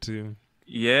right here too.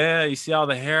 Yeah, you see all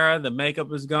the hair, the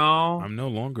makeup is gone. I'm no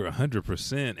longer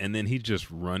 100%, and then he's just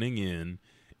running in,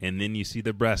 and then you see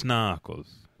the brass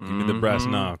knuckles. Give me the brass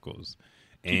knuckles.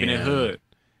 Keeping it hood.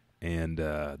 And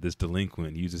this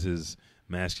delinquent uses his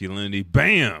masculinity.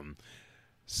 Bam!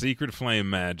 Secret flame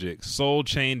magic, soul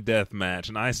chain death match.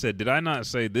 And I said, did I not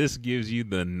say this gives you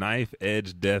the knife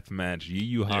edge death match Yu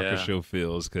Yu Hakusho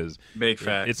feels? Because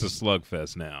it's a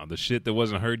slugfest now. The shit that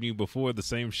wasn't hurting you before, the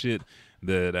same shit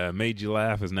that made you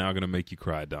laugh is now going to make you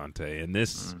cry, Dante. And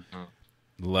this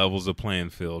levels the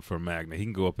playing field for Magna. He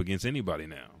can go up against anybody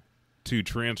now to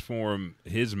transform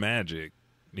his magic.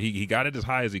 He got it as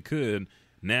high as he could.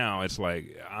 Now it's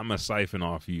like, I'm going to siphon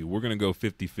off you. We're going to go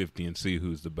 50-50 and see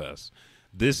who's the best.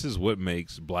 This is what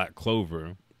makes Black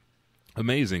Clover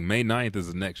amazing. May 9th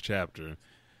is the next chapter.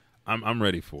 I'm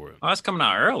ready for it. Oh, that's coming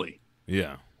out early.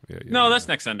 Yeah. No, that's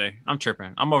next Sunday. I'm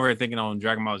tripping. I'm over here thinking on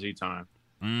Dragon Ball Z time.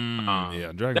 Dragon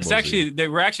Ball Z. They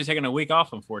were actually taking a week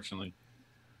off, unfortunately.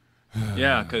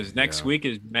 Yeah, because next week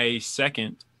is May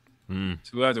 2nd. So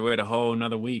we'll have to wait a whole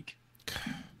another week.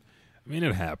 I mean,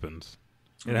 it happens.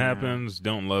 It happens.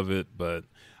 Don't love it, but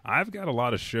I've got a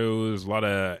lot of shows, a lot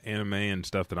of anime and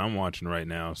stuff that I'm watching right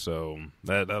now, so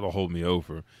that'll hold me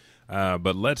over.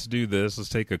 But let's do this. Let's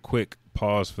take a quick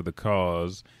pause for the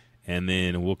cause, and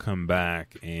then we'll come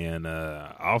back, and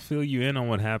I'll fill you in on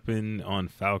what happened on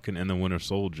Falcon and the Winter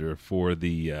Soldier for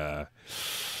the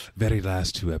very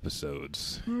last 2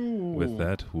 episodes. Ooh. With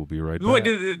that, we'll be right back. Wait,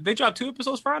 did they drop 2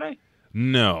 episodes Friday?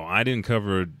 No, I didn't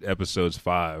cover episodes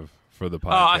 5. For the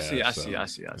podcast. Oh, I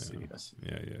see.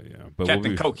 Yeah. But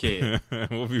Captain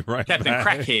Cokehead. We'll be right Captain back.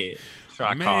 Crackhead. That's what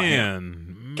I call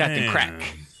him. Captain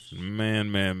Crack.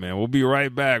 Man. We'll be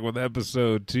right back with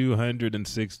episode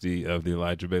 260 of the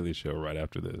Elijah Bailey Show right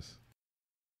after this.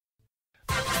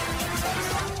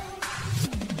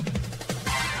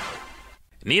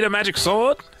 Need a magic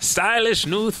sword? Stylish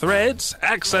new threads?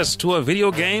 Access to a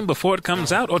video game before it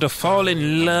comes out? Or to fall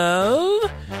in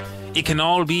love? it can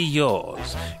all be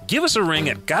yours. Give us a ring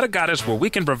at Got a Goddess where we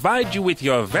can provide you with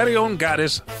your very own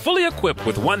goddess, fully equipped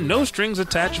with one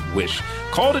no-strings-attached wish.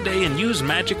 Call today and use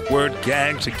magic word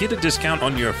GAG to get a discount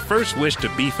on your first wish to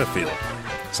be fulfilled.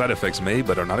 Side effects may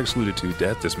but are not excluded to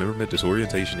death, dismemberment,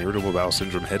 disorientation, irritable bowel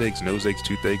syndrome, headaches, nose aches,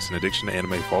 toothaches, and addiction to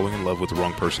anime, falling in love with the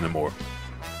wrong person, and more.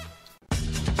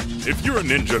 If you're a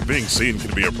ninja, being seen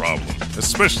can be a problem,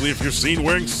 especially if you're seen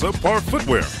wearing subpar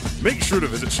footwear. Make sure to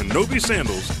visit Shinobi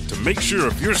Sandals to make sure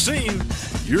if you're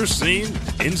seen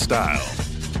in style.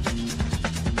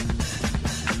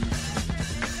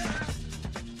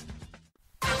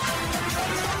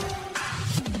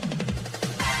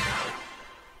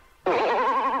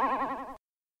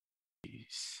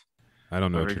 I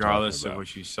don't know what Regardless you're of talking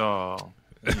what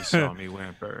you saw me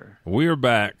whimper. about. We're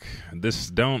back.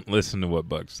 Don't listen to what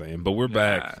Buck's saying, but we're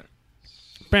back.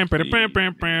 Bam, bam, bam,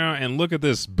 bam, bam, and look at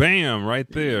this, bam, right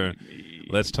there.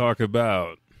 Let's talk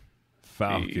about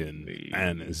Falcon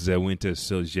and the Winter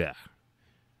Soldier.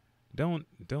 Don't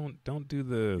do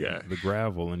the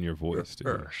gravel in your voice,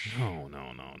 dude.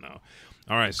 No.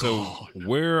 All right, so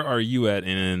where are you at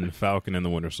in Falcon and the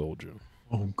Winter Soldier?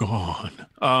 Oh God.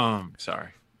 Sorry.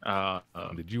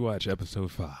 Did you watch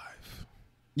episode 5?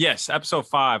 Yes, episode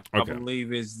 5. Okay. I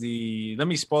believe is the. Let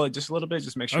me spoil it just a little bit.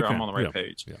 Just make sure I'm on the right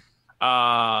page. Yeah.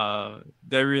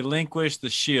 They relinquished the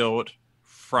shield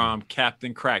from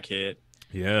Captain Crackhead.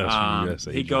 Yes, from the US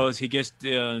agent. He gets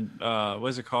the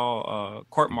what's it called?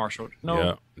 Court-martialed. No,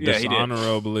 yeah, he did.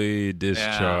 Dishonorably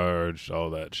discharged, all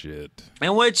that shit.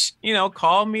 In which,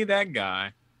 call me that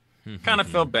guy. Kind of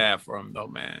felt bad for him though,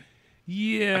 man.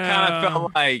 Yeah, I kind of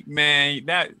felt like, man,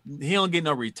 that he don't get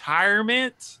no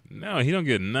retirement. No, he don't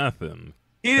get nothing.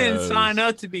 He didn't sign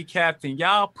up to be captain.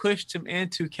 Y'all pushed him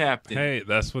into captain. Hey,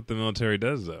 that's what the military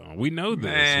does, though. We know this.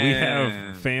 Man. We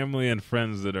have family and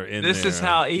friends that are in there. This is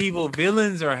how evil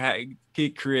villains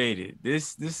get created.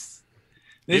 This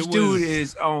dude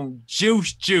is on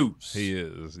juice. He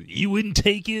is. You wouldn't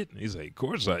take it? He's like, of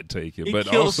course I'd take it. He but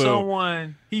killed also,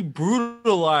 someone. He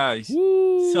brutalized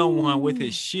someone with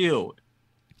his shield.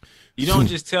 You don't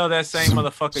just tell that same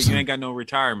motherfucker you ain't got no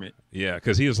retirement. Yeah,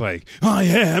 because he was like, I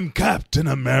am Captain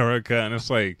America. And it's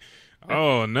like,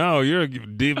 oh, no, you're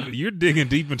digging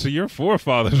deep into your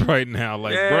forefathers right now.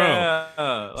 Like,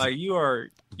 bro. Like you are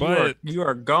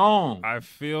gone. I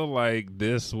feel like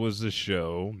this was a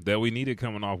show that we needed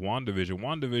coming off WandaVision.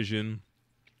 WandaVision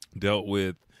dealt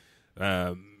with,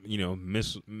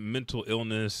 mental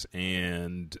illness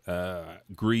and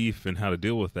grief and how to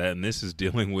deal with that. And this is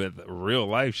dealing with real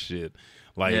life shit.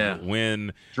 Like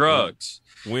when drugs,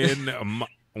 when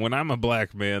I'm a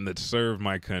black man that served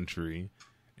my country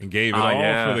and gave it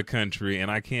all for the country,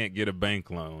 and I can't get a bank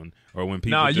loan, or when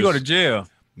people you go to jail.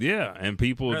 Yeah, and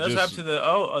people that's just up to the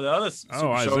other.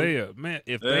 Isaiah, man,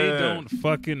 if they don't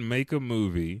fucking make a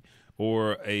movie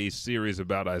or a series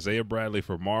about Isaiah Bradley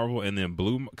for Marvel, and then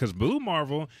because Blue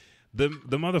Marvel, the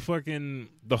motherfucking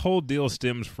the whole deal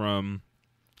stems from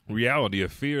reality,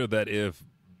 of fear that if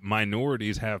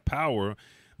minorities have power,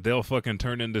 they'll fucking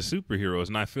turn into superheroes.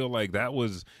 And I feel like that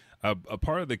was a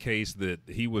part of the case that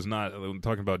he was not. I'm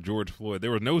talking about George Floyd.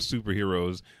 There were no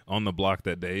superheroes on the block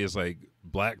that day. It's like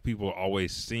black people are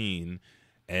always seen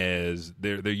as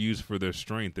they're used for their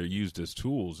strength. They're used as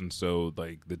tools. And so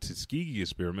like the Tuskegee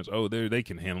experiments, they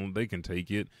can handle it, they can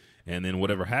take it, and then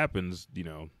whatever happens, they're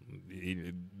not.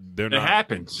 It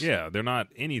happens. Yeah, they're not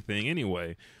anything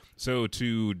anyway. So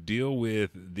to deal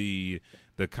with the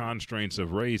constraints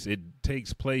of race, it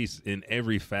takes place in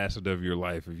every facet of your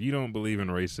life. If you don't believe in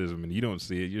racism and you don't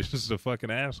see it, you're just a fucking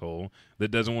asshole that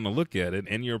doesn't want to look at it,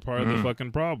 and you're part of the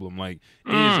fucking problem. Like,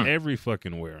 it is every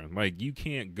fucking where. Like, you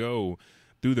can't go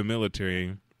through the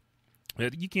military.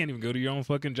 You can't even go to your own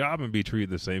fucking job and be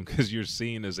treated the same because you're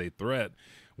seen as a threat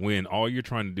when all you're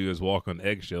trying to do is walk on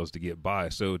eggshells to get by.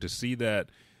 So to see that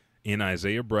in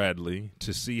Isaiah Bradley,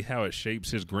 to see how it shapes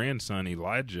his grandson,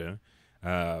 Elijah,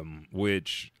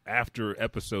 which after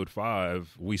episode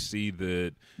 5, we see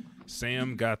that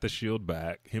Sam got the shield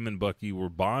back. Him and Bucky were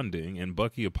bonding, and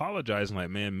Bucky apologizing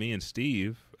like, man, me and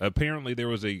Steve, apparently there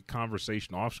was a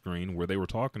conversation off screen where they were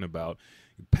talking about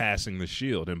passing the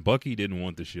shield, and Bucky didn't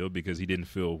want the shield because he didn't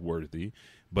feel worthy,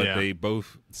 but they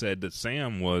both said that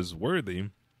Sam was worthy,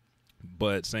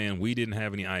 but saying we didn't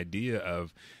have any idea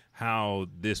of how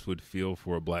this would feel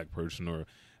for a black person, or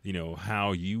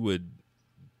how you would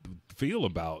feel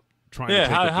about trying to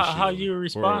take up the shield, how you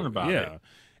respond about it.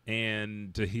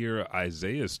 And to hear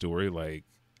Isaiah's story, like,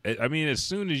 I mean, as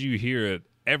soon as you hear it,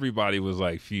 everybody was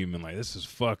like fuming, like, this is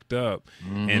fucked up.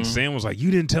 And Sam was like,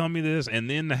 you didn't tell me this. And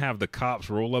then to have the cops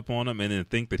roll up on him and then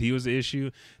think that he was the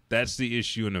issue, that's the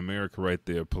issue in America right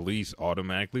there. Police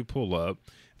automatically pull up,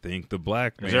 think the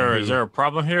black man. Is there a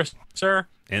problem here, sir?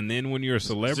 And then when you're a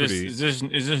celebrity, is this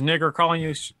nigger calling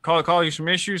you some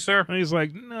issues, sir? and he's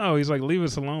like, no, he's like, leave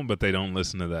us alone. But they don't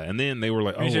listen to that. And then they were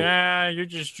like, oh, you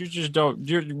just don't.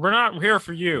 We're not here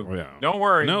for you. yeah. Don't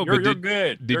worry. No, you're but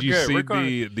good. Did you You're good.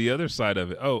 see the other side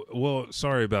of it? Oh, well,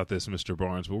 sorry about this, Mr.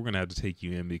 Barnes, but we're gonna have to take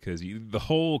you in because the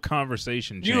whole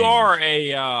conversation changed. You are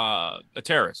a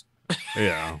terrorist.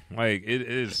 Yeah, like it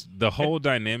is the whole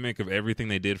dynamic of everything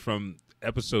they did from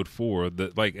episode 4.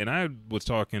 And I was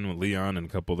talking with Leon and a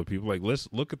couple other people. Like, let's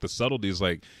look at the subtleties.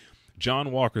 Like,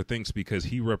 John Walker thinks because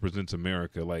he represents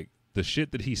America, like the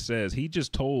shit that he says, he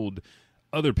just told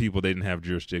other people they didn't have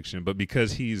jurisdiction, but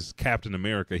because he's Captain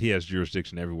America, he has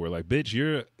jurisdiction everywhere. Like, bitch,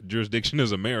 your jurisdiction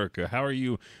is America. How are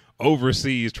you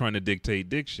overseas trying to dictate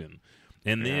diction?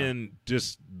 And then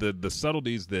just the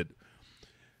subtleties that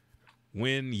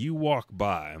when you walk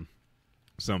by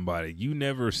somebody, you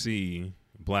never see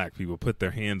black people put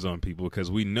their hands on people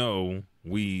because we know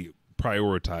we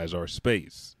prioritize our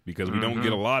space because we don't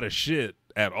get a lot of shit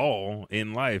at all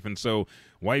in life. And so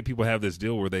white people have this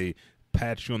deal where they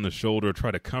pat you on the shoulder,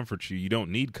 try to comfort you. You don't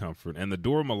need comfort. And the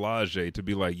Dora Milaje to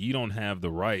be like, you don't have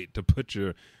the right to put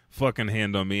your fucking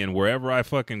hand on me and wherever I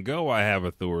fucking go, I have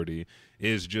authority,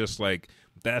 is just like,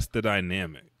 that's the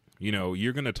dynamic. You know,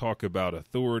 you're going to talk about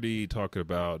authority, talk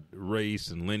about race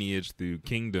and lineage through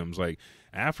kingdoms. Like,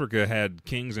 Africa had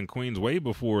kings and queens way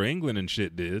before England and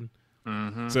shit did.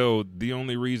 So the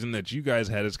only reason that you guys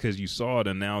had is because you saw it,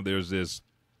 and now there's this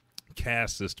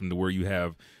caste system to where you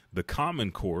have the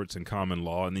common courts and common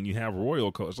law, and then you have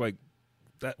royal courts. Like,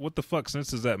 that, what the fuck sense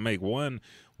does that make? One,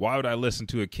 why would I listen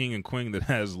to a king and queen that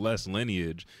has less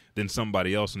lineage than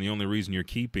somebody else? And the only reason you're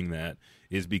keeping that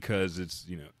is because it's,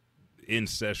 you know,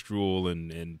 ancestral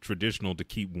and traditional to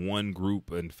keep one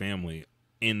group and family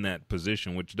in that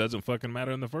position, which doesn't fucking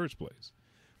matter in the first place.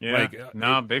 Yeah,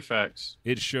 like, big facts.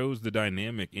 It shows the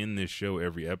dynamic in this show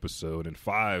every episode, and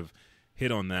 5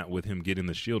 hit on that with him getting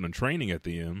the shield and training at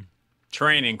the end.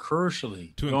 Training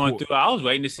crucially going through. I was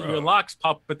waiting to see your locks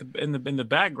pop up in the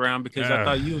background because I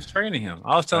thought you was training him.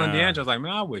 I was telling D'Angelo, I was like,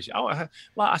 man, I wish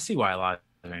I see why a lot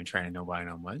ain't training nobody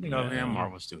no more. They go over here in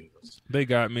Marvel Studios. They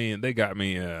got me,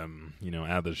 you know,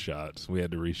 out of the shots. We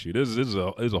had to reshoot.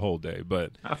 It was a whole day,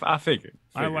 but I figured.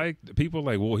 I like people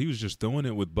like, well, he was just throwing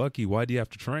it with Bucky. Why do you have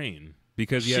to train?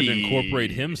 Because he had to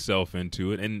incorporate himself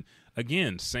into it. And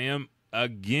again, Sam, y'all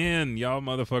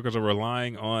motherfuckers are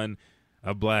relying on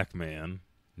a black man,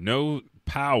 no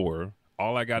power.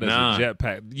 All I got is a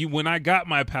jetpack. When I got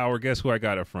my power, guess who I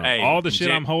got it from? All the shit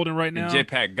I'm holding right now.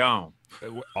 Jetpack gone.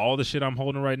 All the shit I'm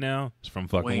holding right now is from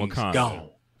fucking Wings Wakanda. Gone.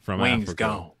 From Wings Africa.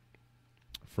 Gone.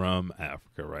 From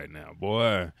Africa right now.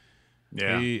 Boy.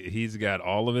 Yeah. He's got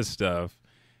all of his stuff.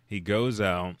 He goes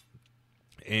out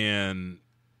and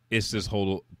it's this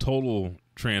whole total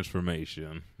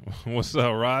transformation. What's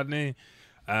up, Rodney?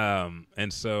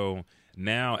 And so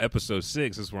now episode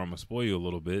 6 is where I'm gonna spoil you a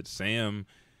little bit. Sam,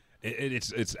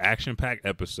 it's action-packed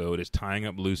episode. It's tying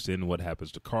up loose end what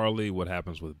happens to Carly, what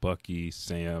happens with Bucky,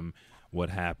 Sam, what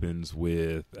happens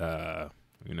with the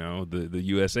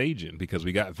U.S. agent, because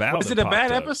we got Val. Was it a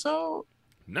bad episode?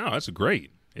 No, it's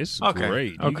great. It's okay.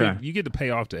 Great. You get to pay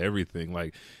off to everything.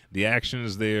 Like, the action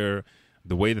is there,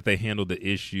 the way that they handle the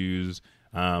issues.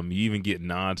 You even get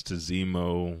nods to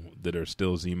Zemo that are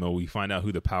still Zemo. We find out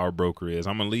who the power broker is.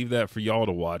 I'm going to leave that for y'all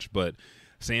to watch, but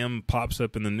Sam pops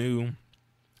up in the new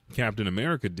Captain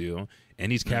America deal,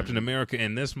 and he's Captain America,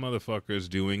 and this motherfucker is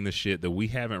doing the shit that we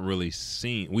haven't really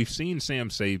seen. We've seen Sam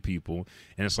save people,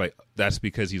 and it's like, that's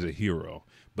because he's a hero.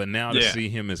 But now to see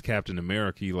him as Captain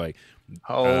America, you like,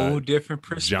 different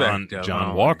perspective.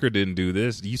 John Walker didn't do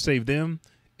this. You saved them.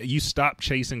 You stopped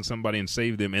chasing somebody and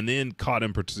saved them, and then caught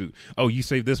in pursuit. Oh, you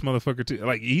saved this motherfucker too.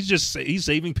 Like, he's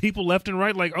saving people left and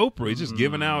right, like Oprah. He's just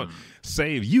giving out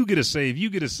save. You get a save. You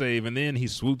get a save, and then he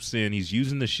swoops in. He's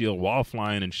using the shield while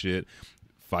flying and shit.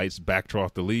 Fights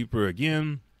Backtroth the Leaper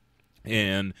again,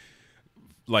 and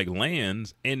like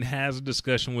lands and has a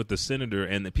discussion with the senator,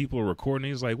 and the people are recording.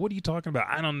 He's like, "What are you talking about?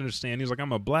 I don't understand." He's like,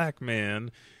 "I'm a black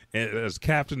man." And as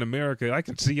Captain America, I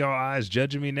can see y'all eyes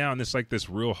judging me now, and it's like this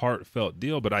real heartfelt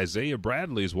deal. But Isaiah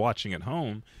Bradley is watching at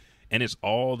home, and it's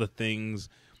all the things,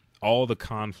 all the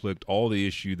conflict, all the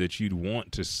issue that you'd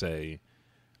want to say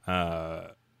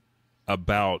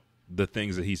about the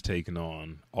things that he's taken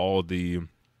on, all the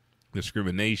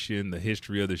discrimination, the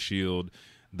history of the Shield,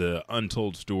 the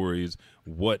untold stories,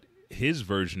 what his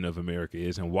version of America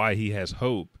is and why he has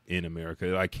hope in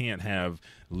America. I can't have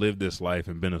lived this life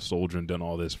and been a soldier and done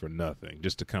all this for nothing,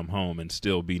 just to come home and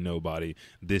still be nobody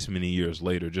this many years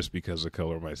later just because of the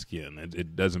color of my skin.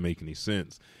 It doesn't make any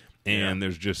sense. And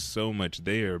there's just so much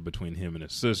there between him and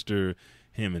his sister,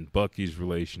 him and Bucky's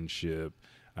relationship.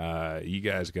 You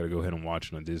guys got to go ahead and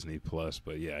watch it on Disney Plus.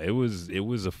 But yeah, it was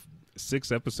a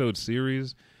 6-episode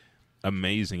series.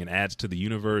 Amazing, and adds to the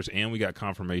universe. And we got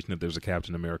confirmation that there's a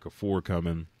Captain America 4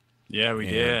 coming. Yeah, we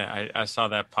did. I saw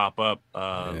that pop up.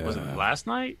 Was it last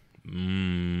night?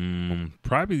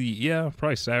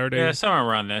 Probably Saturday. Yeah, somewhere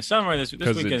around there. Somewhere this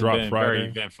weekend's been Friday. very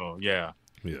eventful. Yeah.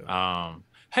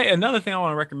 Hey, another thing I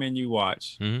want to recommend you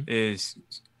watch is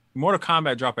Mortal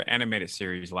Kombat dropped an animated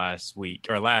series last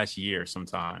year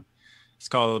sometime. It's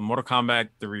called Mortal Kombat: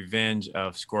 The Revenge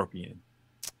of Scorpion.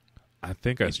 I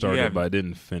think I started, but I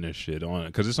didn't finish it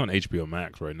because it's on HBO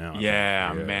Max right now.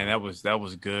 Yeah, man, that was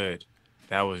good.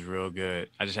 That was real good.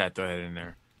 I just had to throw that in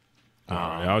there. All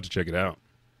right, I'll have to check it out.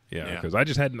 Yeah, because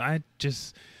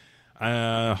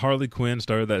Harley Quinn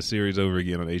started that series over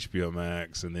again on HBO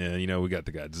Max, and then we got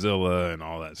the Godzilla and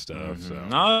all that stuff. So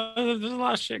no, there's a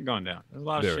lot of shit going down. There's a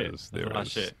lot of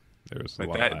shit.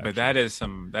 But that is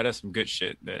some good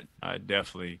shit that I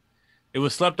definitely. It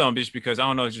was slept on just because I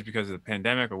don't know, just because of the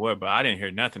pandemic or what, but I didn't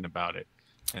hear nothing about it.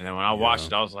 And then when I watched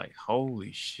it, I was like,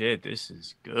 "Holy shit, this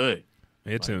is good!"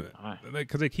 It's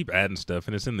because they keep adding stuff,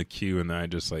 and it's in the queue, and I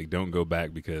just don't go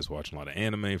back because watching a lot of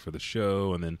anime for the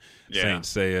show, and then Saint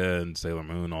Seiya and Sailor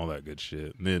Moon, all that good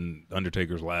shit. And then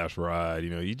Undertaker's Last Ride.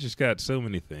 You just got so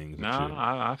many things. No,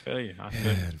 I feel you. I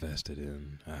feel you. Invested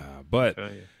in, but.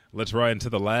 Let's ride into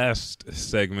the last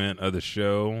segment of the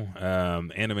show,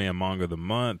 Anime and Manga of the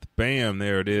Month. Bam,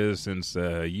 there it is. Since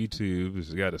YouTube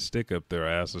has got a stick up their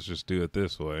ass, let's just do it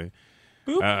this way.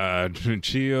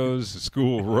 Chio's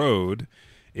School Road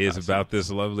is about this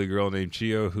lovely girl named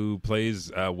Chio who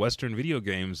plays Western video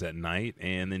games at night,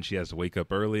 and then she has to wake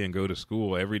up early and go to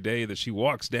school. Every day that she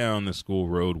walks down the school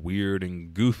road, weird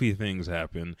and goofy things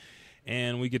happen,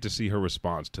 and we get to see her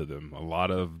response to them. A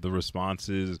lot of the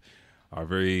responses are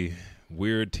very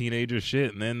weird teenager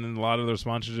shit, and then a lot of the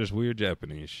responses are just weird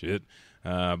Japanese shit.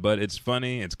 But it's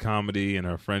funny, it's comedy, and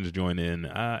her friends join in.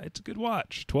 It's a good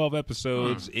watch. 12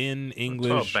 episodes in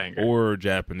English or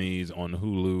Japanese on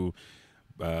Hulu.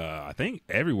 I think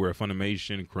everywhere,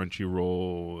 Funimation,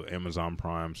 Crunchyroll, Amazon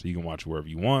Prime, so you can watch wherever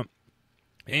you want.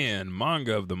 And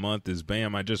Manga of the Month is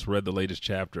Bam. I just read the latest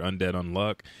chapter, Undead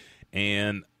Unluck,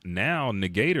 and now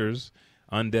Negators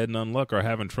Undead and Unluck are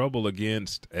having trouble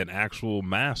against an actual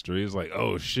master. He's like,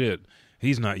 oh shit,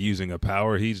 he's not using a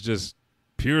power. He's just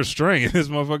pure strength. This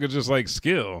motherfucker's just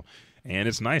skill. And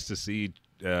it's nice to see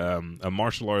a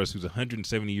martial artist who's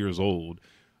 170 years old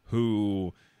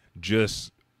who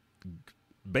just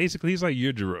basically, he's like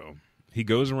Yujiro. He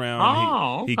goes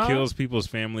around, he kills people's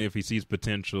family if he sees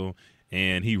potential,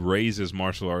 and he raises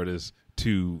martial artists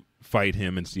to fight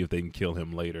him and see if they can kill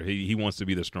him later. He wants to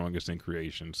be the strongest in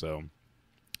creation, so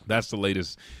that's the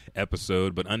latest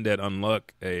episode. But Undead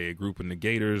Unluck, a group of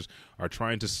negators, are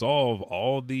trying to solve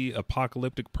all the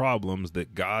apocalyptic problems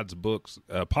that God's book's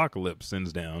Apocalypse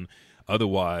sends down.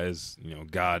 Otherwise,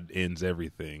 God ends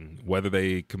everything. Whether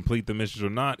they complete the missions or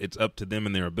not, it's up to them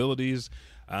and their abilities.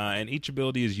 And each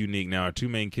ability is unique. Now, our two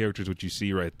main characters, which you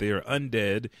see right there,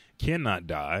 Undead cannot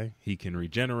die. He can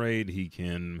regenerate. He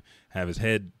can have his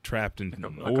head trapped in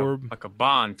an orb. Like a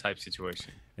Bond type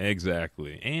situation.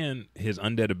 Exactly. And his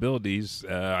undead abilities,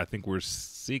 I think we're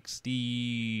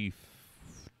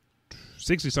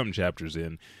 60-something chapters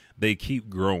in. They keep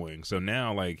growing. So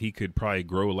now, he could probably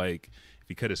grow, if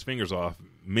he cut his fingers off,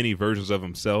 many versions of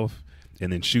himself, and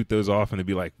then shoot those off, and it'd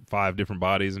be 5 different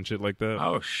bodies and shit like that.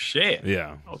 Oh, shit.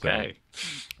 Yeah. Okay.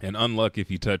 And Unluck, if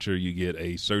you touch her, you get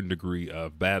a certain degree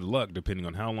of bad luck, depending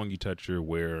on how long you touch her,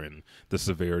 where, and the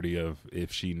severity of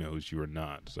if she knows you or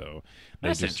not. So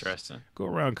that's interesting. Go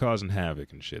around causing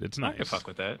havoc and shit. It's nice. I can fuck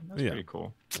with that. That's pretty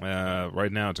cool.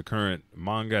 Right now, it's a current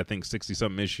manga, I think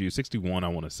 60-something issues, 61, I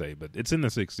want to say, but it's in the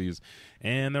 60s,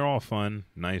 and they're all fun,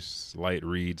 nice, light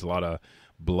reads, a lot of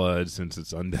blood since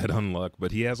it's Undead Unluck,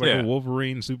 but he has a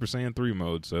Wolverine Super Saiyan 3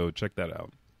 mode, so check that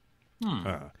out.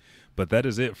 But that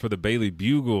is it for the Bailey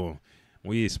Bugle.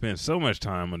 We spent so much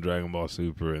time on Dragon Ball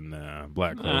Super and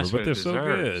Black Clover, but they're so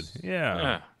good.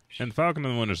 Yeah. And Falcon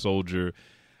and the Winter Soldier,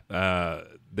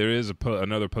 there is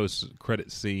another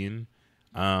post-credit scene.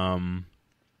 Watch.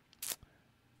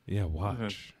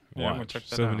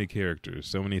 So many characters,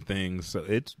 so many things. So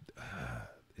it's...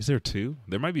 is there 2?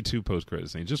 There might be 2 post-credit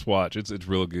scenes. Just watch. It's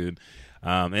real good.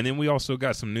 And then we also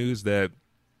got some news that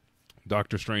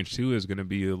Doctor Strange 2 is going to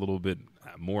be a little bit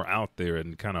more out there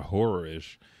and kind of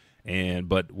horror-ish.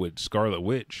 But with Scarlet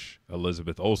Witch,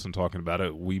 Elizabeth Olsen talking about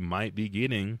it, we might be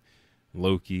getting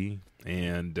Loki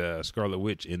and Scarlet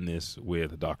Witch in this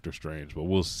with Doctor Strange. But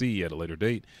we'll see at a later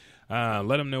date.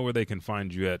 Let them know where they can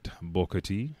find you at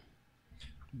Booker-T.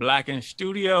 Blacken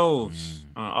Studios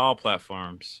on all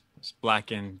platforms. It's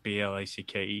Blacken,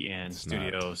 Blacken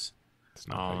Studios. It's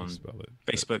not how you spell it.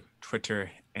 Facebook,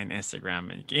 Twitter, and Instagram.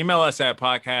 And you can email us at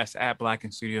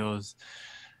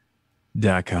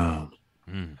podcast@blackenstudios.com.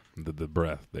 The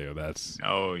breath there. That's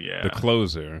the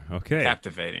closer. Okay.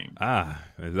 Captivating.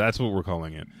 That's what we're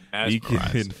calling it. You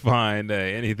can find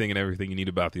anything and everything you need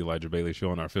about the Elijah Bailey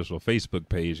Show on our official Facebook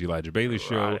page, Elijah Bailey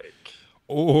Show,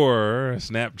 or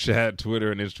Snapchat,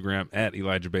 Twitter, and Instagram at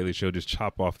Elijah Bailey Show. Just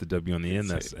chop off the W on the end.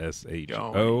 That's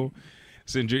SHO.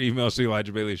 Send your emails to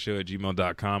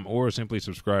ElijahBaileyShow@gmail.com, or simply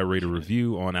subscribe, rate, or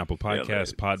review on Apple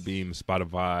Podcasts, Podbeam,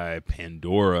 Spotify,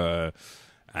 Pandora.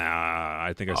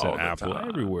 I think I said Apple,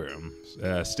 everywhere.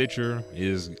 Stitcher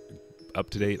is up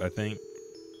to date, I think.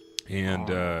 And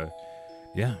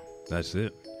that's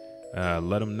it.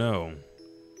 Let them know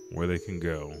where they can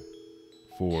go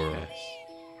for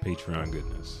Patreon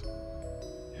goodness.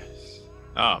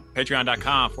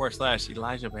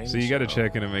 Patreon.com/Elijah Bailey. So you got to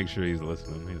check in and make sure he's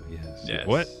listening. Yes.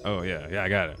 What? Oh, yeah, I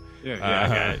got it. Yeah, I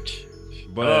got it.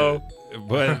 But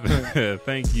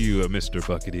thank you, Mr.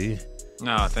 Buckety.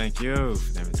 No, thank you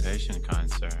for the invitation,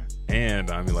 kind sir. And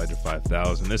I'm Elijah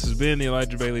 5000. This has been the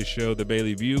Elijah Bailey Show, the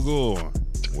Bailey Bugle.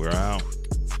 We're out.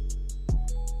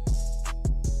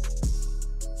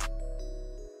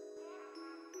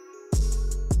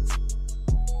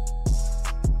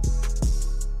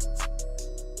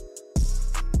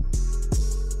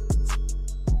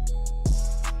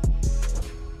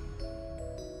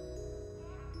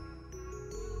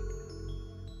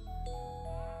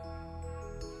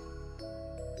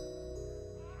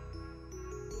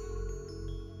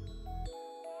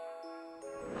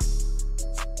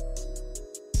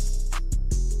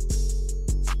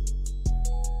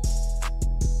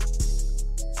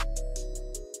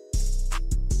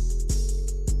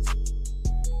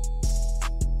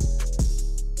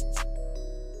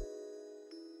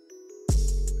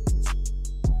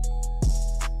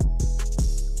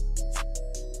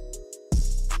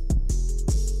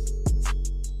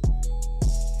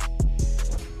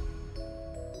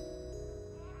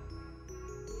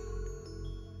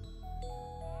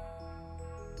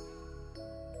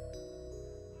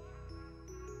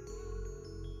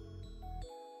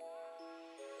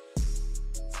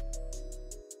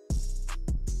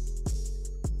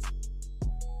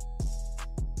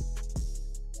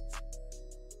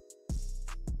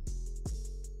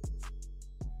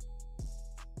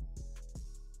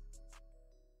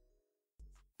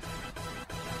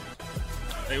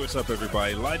 Hey, what's up,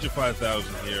 everybody? Elijah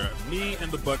 5000 here. Me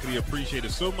and the Buckety appreciate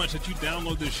it so much that you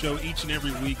download this show each and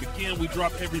every week. Again, we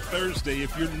drop every Thursday.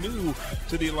 If you're new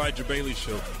to the Elijah Bailey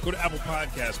Show, go to Apple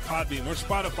Podcasts, Podbean, or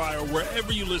Spotify, or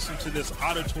wherever you listen to this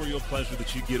auditorial pleasure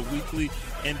that you get weekly,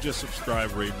 and just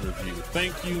subscribe, rate, and review.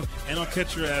 Thank you, and I'll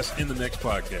catch your ass in the next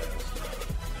podcast.